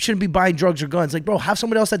 You shouldn't be buying drugs or guns. Like, bro, have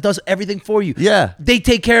somebody else that does everything for you. Yeah. they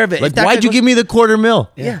take care of it. Like, If that why'd guy you goes- give me the $250,000?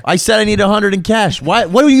 Yeah. I said I need 100 in cash. Why?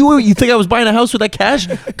 What do you think I was buying a house with that cash?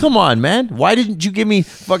 Come on, man. Why didn't you give me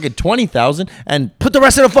fucking 20,000 and Put the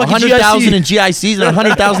rest of the fucking 100,000 GIC. in GICs and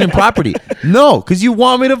 100,000 in property? No, because you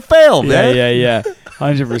want me to fail, man. yeah.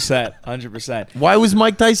 100%. Why was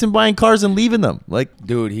Mike Tyson buying cars and leaving them? Like,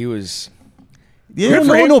 Dude, he was. they don't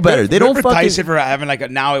know no better. They don't for fucking. Tyson for having like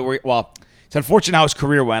well, it's unfortunate how his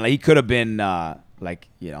career went. Like he could have been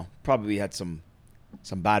probably had some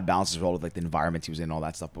bad bounces as well with like the environments he was in and all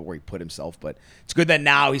that stuff, but where he put himself. But it's good that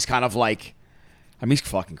now he's kind of like, I mean, he's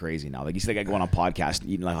fucking crazy now. Like he's like going on podcasts and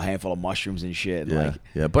eating like a handful of mushrooms and shit. Yeah, Like,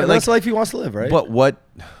 yeah, But but that's like, the life he wants to live, right? but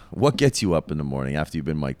what gets you up in the morning after you've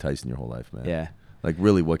been Mike Tyson your whole life, man? yeah, Like,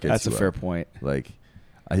 really, what gets that's a you fair up? point. Like,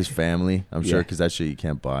 his family, I'm sure, Yeah. because that shit you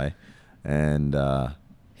can't buy, and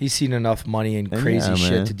He's seen enough money and And crazy yeah,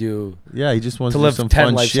 shit man. to do. yeah, he just wants To to, live do some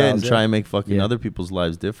 10 fun shit and lifestyles, try yeah. and make fucking Yeah. other people's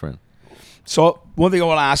lives different. So one thing I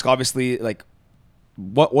want to ask, obviously, like,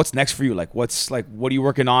 what's next for you? Like, what are you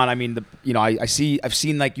working on? I mean, I've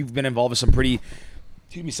seen like you've been involved with some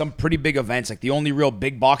pretty big events. Like the only real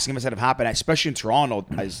big boxing events that have happened, especially in Toronto,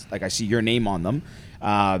 I see your name on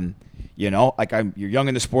them. You're young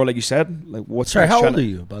in the sport, like you said. Like, what's Sorry, next? how Try old to- are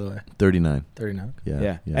you, by the way? 39. 39. Yeah,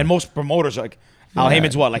 Yeah. And most promoters are like Al Yeah.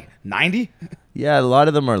 Heyman's what, like 90? Yeah, a lot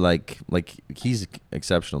of them are like he's an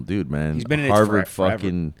exceptional dude, man. He's been in it Harvard forever.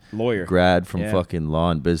 fucking Lawyer. grad from Yeah. fucking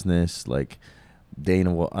law and business. Like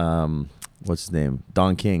Dana, what's his name?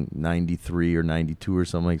 Don King, 93 or 92 or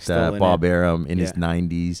something like Still that. in Bob it. Arum in his Yeah.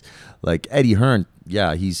 90s. Like Eddie Hearn,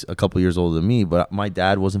 yeah, he's a couple years older than me, but my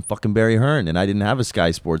dad wasn't fucking Barry Hearn, and I didn't have a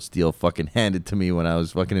Sky Sports deal fucking handed to me when I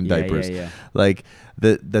was fucking in Yeah, diapers. yeah. Like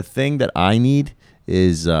the thing that I need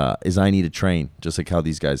is I need to train, just like how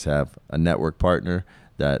these guys have a network partner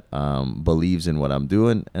that believes in what I'm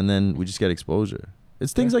doing, and then we just get exposure.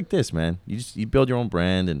 It's things like this, man. You build your own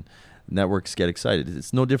brand, and networks get excited.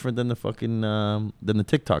 It's no different than the fucking than the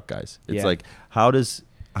TikTok guys. It's Yeah. like how does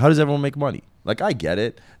everyone make money? Like, I get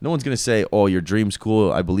it. No one's gonna say, "Oh, your dream's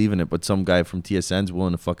cool. I believe in it." But some guy from TSN's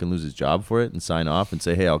willing to fucking lose his job for it and sign off and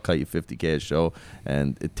say, "Hey, I'll cut you $50K a show,"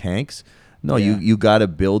 and it tanks. No, Yeah. you got to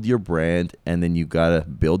build your brand, and then you got to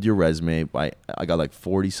build your resume. I got like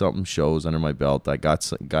 40-something shows under my belt. I got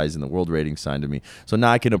some guys in the world rating signed to me. So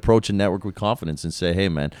now I can approach a network with confidence and say, hey,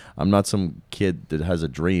 man, I'm not some kid that has a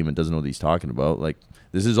dream and doesn't know what he's talking about. Like,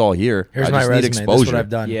 this is all here. Here's I my just resume. need This is exposure. what I've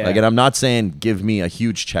done. Yeah. Like, and I'm not saying give me a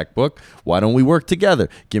huge checkbook. Why don't we work together?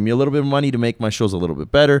 Give me a little bit of money to make my shows a little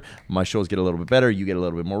bit better. My shows get a little bit better. You get a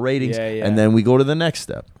little bit more ratings. Yeah. And then we go to the next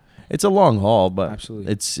step. It's a long haul, but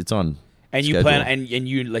Absolutely. it's on. And you schedule. plan, and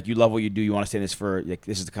you like you love what you do. You want to stay in this for like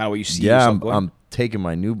this is the kind of what you see. Yeah, yourself going? I'm taking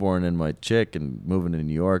my newborn and my chick and moving to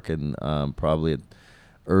New York and probably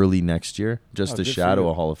early next year just Oh, to good for shadow you.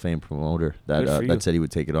 a Hall of Fame promoter Good for that you. that said he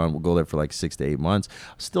would take it on. We'll go there for like 6 to 8 months.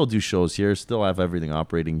 Still do shows here. Still have everything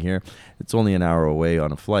operating here. It's only an hour away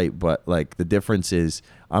on a flight, but like the difference is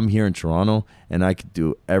I'm here in Toronto and I could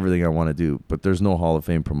do everything I want to do, but there's no Hall of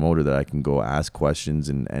Fame promoter that I can go ask questions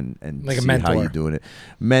and Like a see how mentor. you're doing it.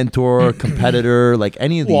 Mentor, competitor, like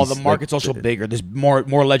any of these. Well, the market's like, also bigger. There's more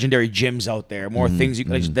legendary gyms out there. More things.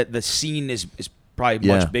 Like, the scene is probably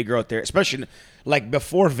Yeah. much bigger out there. Especially like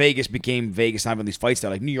before Vegas became Vegas. Having these fights there,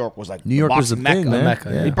 like New York was like New York was the boxing thing, mecca. man.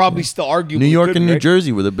 Mecca, yeah. They probably still argue. New York and New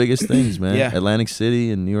Jersey were the biggest things, man. Yeah. Atlantic City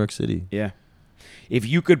and New York City. Yeah. If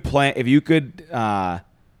you could put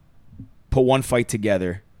one fight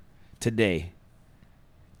together today,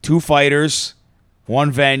 2 fighters,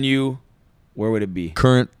 1 venue, where would it be?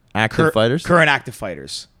 Current active fighters? Current active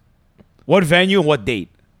fighters. What venue and what date?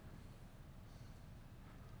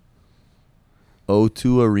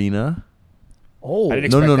 O2 Arena. Oh, I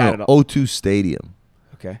didn't No, expect no, that no. at all. O2 Stadium.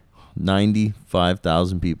 Okay.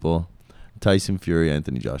 95,000 people. Tyson Fury,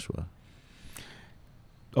 Anthony Joshua.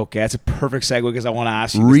 Okay, that's a perfect segue because I want to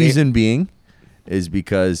ask you. 'cause Reason being is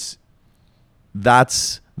because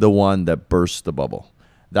that's the one that bursts the bubble.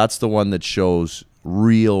 That's the one that shows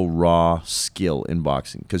real raw skill in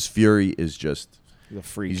boxing. Because Fury is just the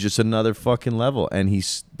freak. he's just another fucking level, and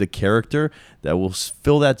he's the character that will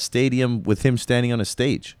fill that stadium with him standing on a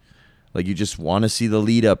stage. Like, you just want to see the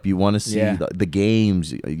lead up, you want to see Yeah. the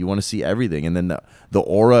games, you want to see everything, and then the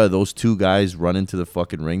aura of those two guys run into the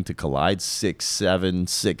fucking ring to collide 6'7",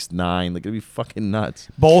 6'9", like, it'd be fucking nuts.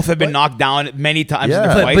 Both have been knocked down many times in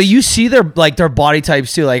Yeah. their fights. but you see their body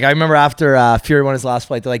types too. Like I remember after Fury won his last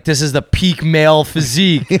fight, they're like, "This is the peak male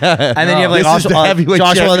physique." And then you have like This is the heavyweight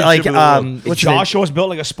Joshua, like championship of the world. what's his name? Joshua's built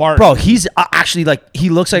like a Spartan. Bro, he's actually like he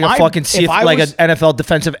looks like My- a fucking if I like was- an NFL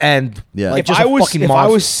defensive end. Yeah. like if just I a was fucking if monster.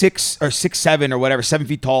 I was 6'7" or whatever, 7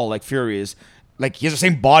 feet tall, like Fury is, like he has the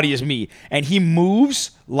same body as me, and he moves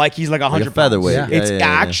like he's like 100 featherweight. pounds. Yeah. It's Yeah, yeah,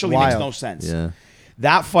 yeah. actually makes Wild. no sense. Yeah.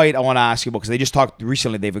 That fight I want to ask you about because they just talked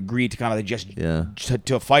recently. They've agreed to kind of just Yeah.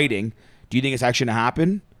 to fighting. Do you think it's actually gonna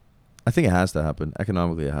happen? I think it has to happen.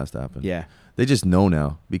 Economically, it has to happen. Yeah. They just know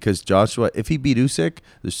now because Joshua, if he beat Usyk,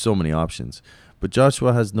 there's so many options. But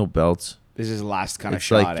Joshua has no belts. This is his last kind of It's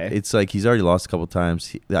shot. like Eh? it's like he's already lost a couple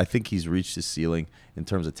times. I think he's reached his ceiling in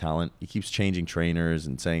terms of talent. He keeps changing trainers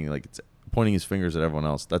and saying like it's pointing his fingers at everyone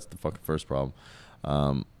else. That's the fucking first problem.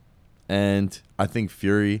 And I think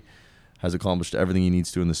Fury has accomplished everything he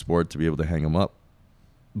needs to in the sport to be able to hang him up.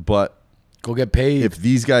 But go get paid. if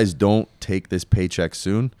these guys don't take this paycheck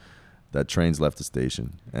soon, that train's left the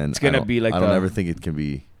station. And It's gonna I don't- be like I don't the- ever think it can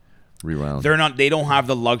be rewound. They're not. They don't have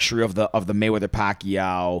the luxury of the Mayweather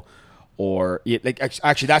Pacquiao, or like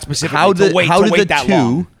actually that's specifically how to did wait that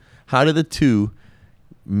long. How do the two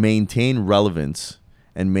maintain relevance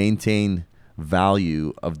and maintain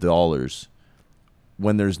value of dollars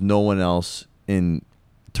when there's no one else in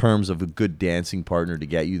terms of a good dancing partner to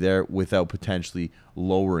get you there without potentially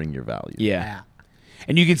lowering your value? Yeah.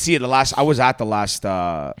 And you can see it. I was at the last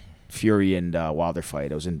Fury and Wilder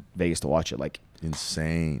fight. I was in Vegas to watch it. Like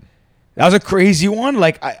Insane. that was a crazy one.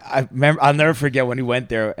 Like I remember, I'll never forget when he went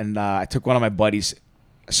there, and I took one of my buddies.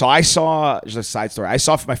 So I saw just a side story. I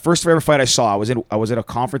saw my first ever fight. I was at a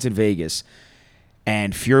conference in Vegas,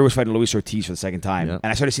 and Fury was fighting Luis Ortiz for the second time. Yeah.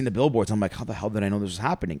 And I started seeing the billboards. I'm like, how the hell did I know this was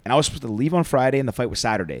happening? And I was supposed to leave on Friday, and the fight was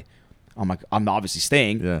Saturday. I'm like, I'm obviously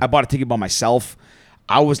staying. Yeah. I bought a ticket by myself.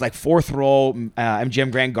 I was like 4th row,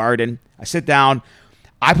 MGM Grand Garden. I sit down.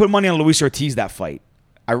 I put money on Luis Ortiz that fight.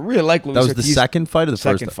 I really like Luis That was Ortiz. the second fight or the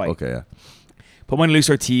Second first fight. Okay, yeah. Put money on Luis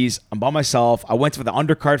Ortiz. I'm by myself. I went for the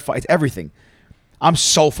undercard fight. Everything. I'm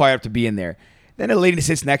so fired up to be in there. Then a lady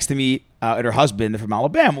sits next to me and her husband from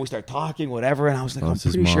Alabama. We start talking, whatever, and I was like, Oh, I'm it's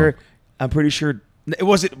his pretty mom. sure. I'm pretty sure it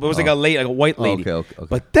was like a white lady. Okay.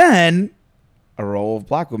 But then a row of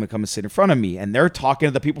black women come and sit in front of me, and they're talking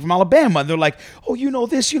to the people from Alabama, and they're like, "Oh, you know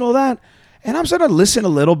this, you know that," and I'm starting to listen a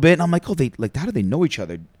little bit, and I'm like, "Oh, how do they know each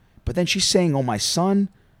other?" But then she's saying, "Oh, my son,"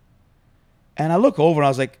 and I look over and I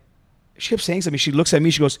was like, she kept saying something. She looks at me.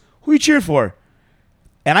 She goes, "Who are you cheering for?"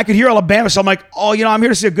 And I could hear Alabama, so I'm like, "Oh, you know, I'm here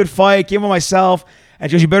to see a good fight. Came on myself." And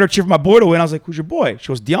she goes, "You better cheer for my boy to win." I was like, "Who's your boy?" She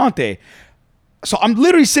goes, "Deontay." So I'm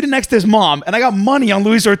literally sitting next to his mom, and I got money on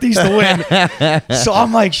Luis Ortiz to win. So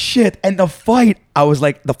I'm like, shit. And the fight, I was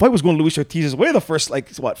like, the fight was going Luis Ortiz's way the first, like,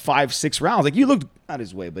 what, 5-6 rounds. Like, you looked, not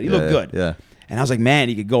his way, but he looked good. Yeah. And I was like, man,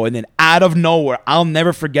 he could go. And then out of nowhere, I'll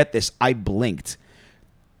never forget this. I blinked,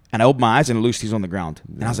 and I opened my eyes, and Luis Ortiz on the ground.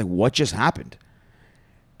 And I was like, what just happened?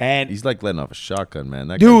 And He's like letting off a shotgun, man.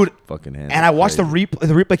 That dude, guy's fucking hands. and I watched the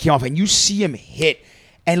replay came off, and you see him hit.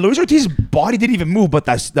 And Luis Ortiz's body didn't even move, but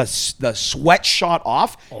the sweat shot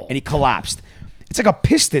off, and he collapsed. It's like a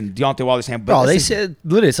piston, Deontay Wilder's hand. But Bro, they said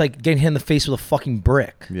literally it's like getting hit in the face with a fucking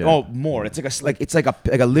brick. Yeah. oh, more. It's like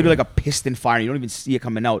a literally like a piston fire. You don't even see it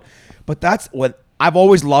coming out. But that's what I've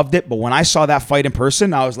always loved it. But when I saw that fight in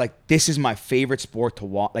person, I was like, this is my favorite sport to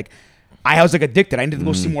watch. Like, I was like addicted. I needed to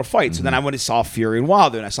go see more fights. So then I went and saw Fury and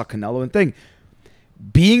Wilder, and I saw Canelo and thing.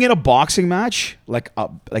 Being in a boxing match,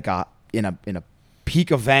 in a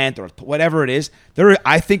peak event or whatever it is,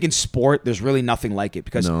 I think in sport there's really nothing like it,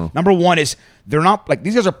 because number one is they're not like,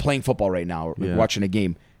 these guys are playing football right now, like watching a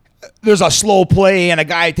game. There's a slow play and a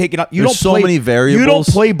guy taking up. There's so many variables. You don't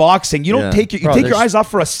play boxing. You don't take your eyes off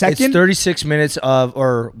for a second. It's 36 minutes of,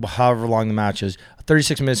 or however long the match is.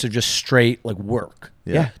 36 minutes of just straight like work.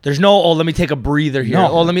 Yeah. There's no, let me take a breather here. No.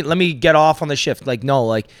 Oh, let me get off on the shift. Like, no,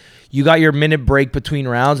 like you got your minute break between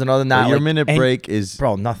rounds, and other than that, your like, minute break is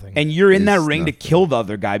nothing. And you're in that ring nothing. to kill the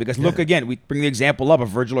other guy, because look again, we bring the example up of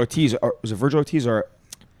Virgil Ortiz, or was it Virgil Ortiz or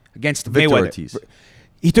against Victor Mayweather? Ortiz.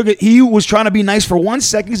 He took it. He was trying to be nice for 1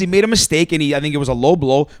 second because he made a mistake, and I think it was a low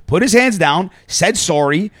blow. Put his hands down, said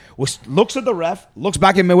sorry, looks at the ref, looks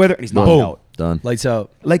back at Mayweather, and he's knocked Boom. out. Done. Lights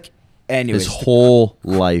out. Like, anyways, His whole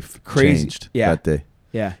life crazy. changed Yeah. that day.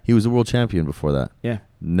 Yeah, He was a world champion before that. yeah,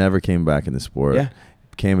 Never came back in the sport. Yeah.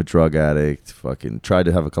 Became a drug addict. Fucking tried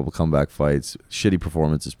to have a couple comeback fights. Shitty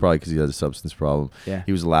performances, probably because he has a substance problem. Yeah.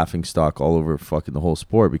 He was a laughing stock all over fucking the whole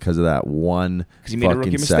sport because of that one because he made a rookie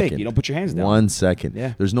fucking mistake. second. You don't put your hands down. 1 second.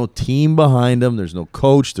 Yeah. There's no team behind him. There's no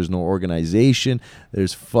coach. There's no organization.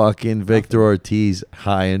 There's fucking Victor Ortiz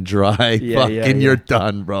high and dry. Yeah, fucking yeah. you're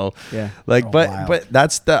done, bro. Yeah. Like, wild. but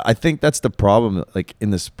I think that's the problem, like,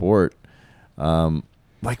 in the sport.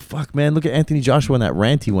 Like, fuck, man, look at Anthony Joshua and that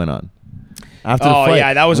rant he went on after the fight.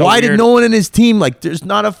 Yeah, that was Why a did weird... no one in his team, like, there's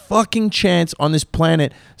not a fucking chance on this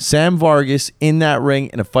planet Sam Vargas in that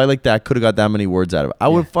ring in a fight like that could have got that many words out of it. I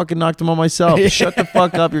would have fucking knocked him on myself. Shut the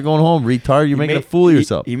fuck up. You're going home, retard. You're making a fool of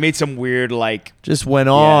yourself. He made some weird, like... Just went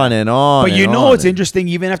on and on. But you and know on. what's interesting?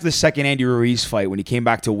 Even after the second Andy Ruiz fight, when he came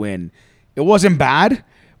back to win, it wasn't bad,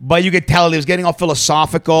 but you could tell he was getting all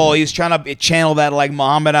philosophical. He was trying to channel that, like,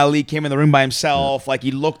 Muhammad Ali came in the ring by himself. Like, he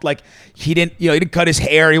looked like he didn't cut his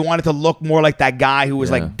hair. He wanted to look more like that guy who was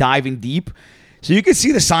like diving deep. So you could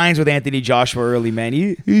see the signs with Anthony Joshua early,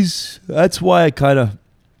 man. That's why I kind of...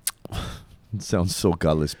 It sounds so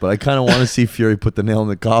gutless, but I kind of want to see Fury put the nail in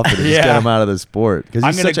the coffin and just get him out of the sport, because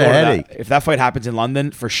he's such a headache. If that fight happens in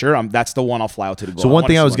London, for sure, that's the one I'll fly out to go. So one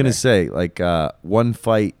thing I was going to say, like, one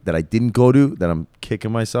fight that I didn't go to that I'm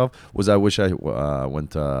kicking myself was I wish I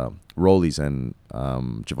went to Rolly's and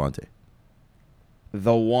Javante.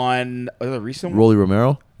 The recent one? Rolly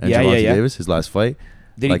Romero and Yeah, Javante yeah. Davis, his last fight.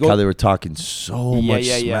 Did he Like go- how they were talking so much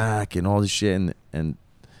yeah. smack and all this shit, and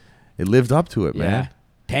it lived up to it, Yeah. man.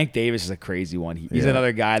 Tank Davis is a crazy one. He's Yeah.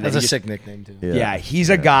 another guy That's that a sick nickname too. Yeah, he's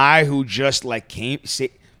a guy who just like came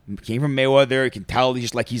from Mayweather. You can tell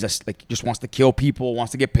he's just like just wants to kill people,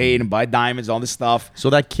 wants to get paid and buy diamonds, all this stuff. So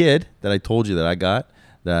that kid that I told you that I got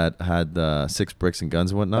that had 6 bricks and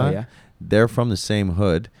guns and whatnot, Oh, yeah? they're from the same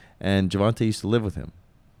hood, and Javante used to live with him.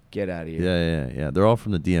 Get out of here. Yeah. They're all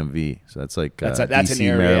from the DMV, so that's like That's DC, an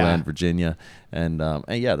area, Maryland, yeah. Virginia, and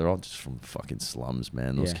yeah, they're all just from fucking slums,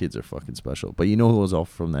 man. Those Yeah. kids are fucking special. But you know who was all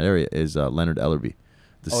from that area is Leonard Ellerby,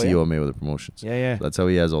 the Oh, CEO yeah? of Mayweather Promotions. Yeah. So that's how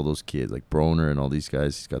he has all those kids, like Broner and all these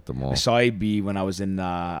guys. He's got them all. I saw AB when I was in.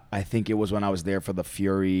 I think it was when I was there for the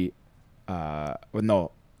Fury. When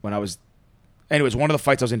I was. Anyways, one of the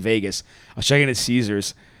fights I was in Vegas. I was checking at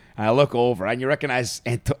Caesars. And I look over, and you recognize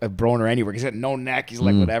Broner anywhere. He's got no neck. He's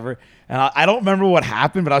like, whatever. And I don't remember what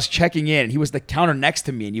happened, but I was checking in, and he was the counter next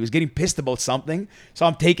to me, and he was getting pissed about something. So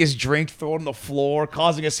I'm taking his drink, throwing it on the floor,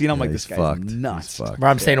 causing a scene. I'm like, he's this guy's fucked. nuts. He's fucked. Bro,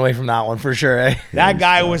 I'm staying away from that one for sure. Eh? That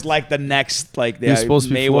guy was like the next, like, He was supposed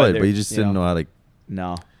to be Floyd, Mayweather, but he just didn't know how to.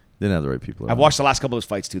 No. Didn't have the right people. I've around. watched the last couple of his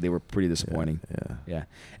fights too. They were pretty disappointing. Yeah.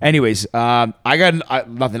 Anyways, I got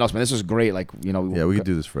nothing else, man. This was great. Like, Yeah, we could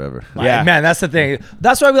do this forever. Yeah. Man, that's the thing.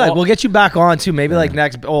 That's why we like. Well- We'll get you back on too. Maybe like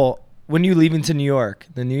next. Oh, when you leaving to New York?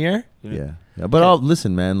 The New Year? Yeah. Yeah, but I'll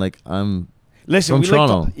listen, man. Like I'm Listen, from we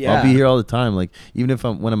Toronto. Like to, I'll be here all the time. Like even if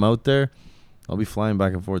when I'm out there, I'll be flying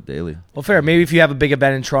back and forth daily. Well, fair. Maybe if you have a big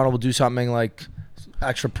event in Toronto, we'll do something like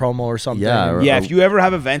extra promo or something. Yeah, Yeah, if you ever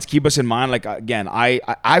have events, keep us in mind. Like again, I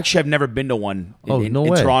actually have never been to one in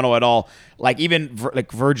Toronto at all. Like even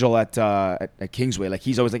Virgil at Kingsway, like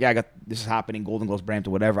he's always like, yeah, I got this is happening, Golden Globes,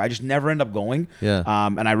 Brampton, whatever. I just never end up going. Yeah.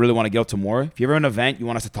 And I really want to get out to more. If you ever have an event, you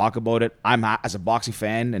want us to talk about it. I'm as a boxing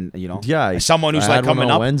fan, and as someone who's I like had coming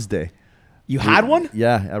one on up. Wednesday. You had one?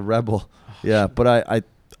 Yeah, at Rebel. Yeah, but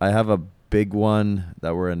I have a big one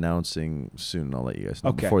that we're announcing soon. I'll let you guys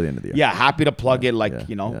know before the end of the year. Yeah, happy to plug it.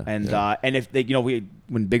 And if they,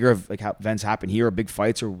 when bigger events happen here or big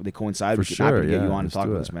fights or they coincide, we can happy to get you on and talk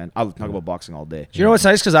about this, man. I'll talk about boxing all day. Do you know what's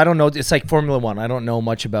nice? Because I don't know. It's like Formula One. I don't know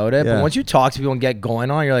much about it. Yeah. But once you talk to people and get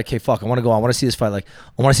going on, you're like, hey, fuck, I want to go. I want to see this fight. Like,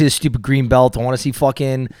 I want to see this stupid green belt. I want to see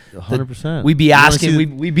fucking 100%. We'd be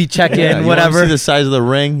asking. We'd be checking. Whatever. You see the size of the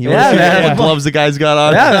ring. You want to see what gloves the guy's got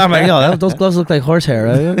on. Yeah, I'm like, yo, those gloves look like horsehair.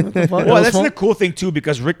 Right? Well, that's the cool thing too,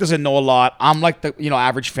 because Rick doesn't know a lot. I'm like the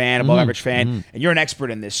average fan, above average fan, and you're an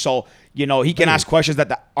expert in this. So he can ask questions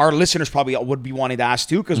that our listeners probably would be wanting to ask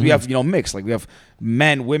too, because we have mixed. Like we have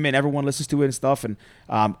men, women, everyone listens to it and stuff. And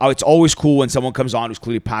it's always cool when someone comes on who's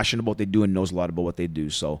clearly passionate about what they do and knows a lot about what they do.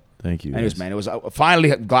 So thank you. Anyways, man, it was finally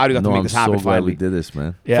glad we got to make this happen. I'm so glad finally. we did this,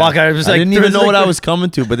 man. Yeah. Fuck, I didn't even know what I was coming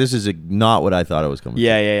to, but this is not what I thought I was coming to.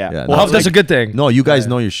 Yeah. Well, that's a good thing. No, you guys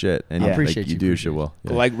know your shit, and I appreciate you do your shit well.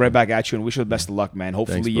 Yeah. Like right back at you, and wish you the best of luck, man.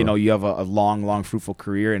 Hopefully, Thanks, you have a long, fruitful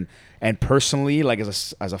career. And personally, like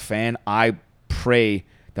as a fan, I pray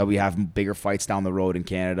that we have bigger fights down the road in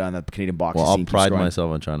Canada and the Canadian boxing Well, scene. I'll pride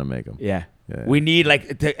myself on trying to make them. Yeah. We need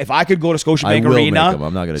if I could go to Scotiabank will Arena, make 'em.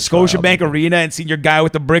 I'm not gonna Scotiabank Arena, and see your guy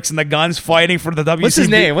with the bricks and the guns fighting for the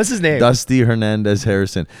WCB. What's his name? Dusty Hernandez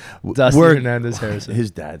Harrison. Hernandez Harrison.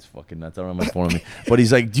 His dad's fucking nuts. I don't know my me, but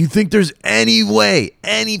he's like, "Do you think there's any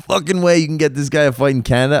fucking way you can get this guy a fight in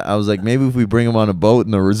Canada?" I was like, "Maybe if we bring him on a boat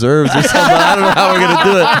in the reserves or something. I don't know how we're gonna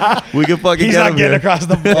do it. We can fucking He's get not him getting here. across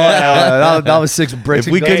the ball. That was 6 bricks.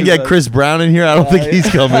 If we couldn't get Chris Brown in here, I don't think he's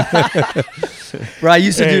coming." Bro, I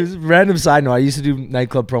used to do random side note. I used to do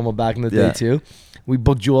nightclub promo back in the day too. We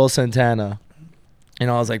booked Joel Santana, and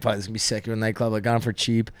I was like, "Fuck, this is gonna be sick." You're in a nightclub. I got him for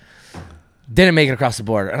cheap. Didn't make it across the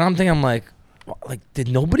border, and I'm thinking, did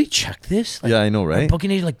nobody check this? Yeah, I know, right? Booking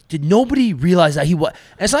agent, did nobody realize that he was?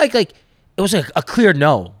 It's like it was like a clear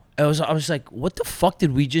no. I was like, what the fuck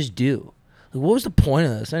did we just do? Like, what was the point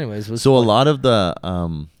of this? Anyways, so a lot of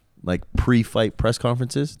the pre-fight press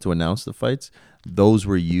conferences to announce the fights, those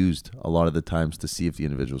were used a lot of the times to see if the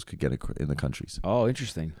individuals could get in the countries. Oh,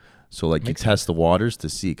 interesting. So you test the waters to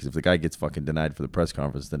see, because if the guy gets fucking denied for the press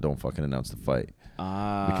conference, then don't fucking announce the fight.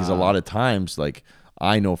 Because a lot of times,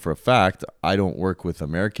 I know for a fact, I don't work with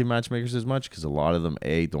American matchmakers as much because a lot of them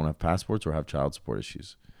don't have passports or have child support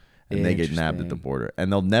issues. And they get nabbed at the border.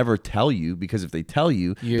 And they'll never tell you, because if they tell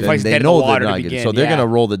you, then they know they're not getting. So they're going to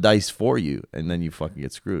roll the dice for you, and then you fucking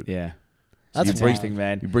get screwed. Yeah. That's interesting,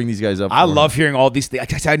 man. You bring these guys up. I love hearing all these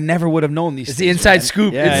things. I never would have known these It's things. the inside man.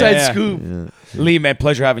 scoop. Yeah, inside yeah. scoop. Yeah. Lee, man,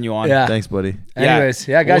 pleasure having you on. Yeah. Thanks, buddy. Anyways,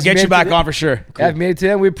 guys. We'll get you back on for sure. Cool. Yeah, made it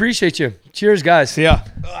today. We appreciate you. Cheers, guys. See ya.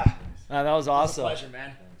 That was awesome. Pleasure,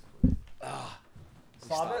 man.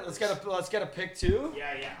 Stop it. Let's get a pick too.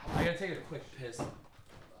 Yeah. I gotta take a quick piss.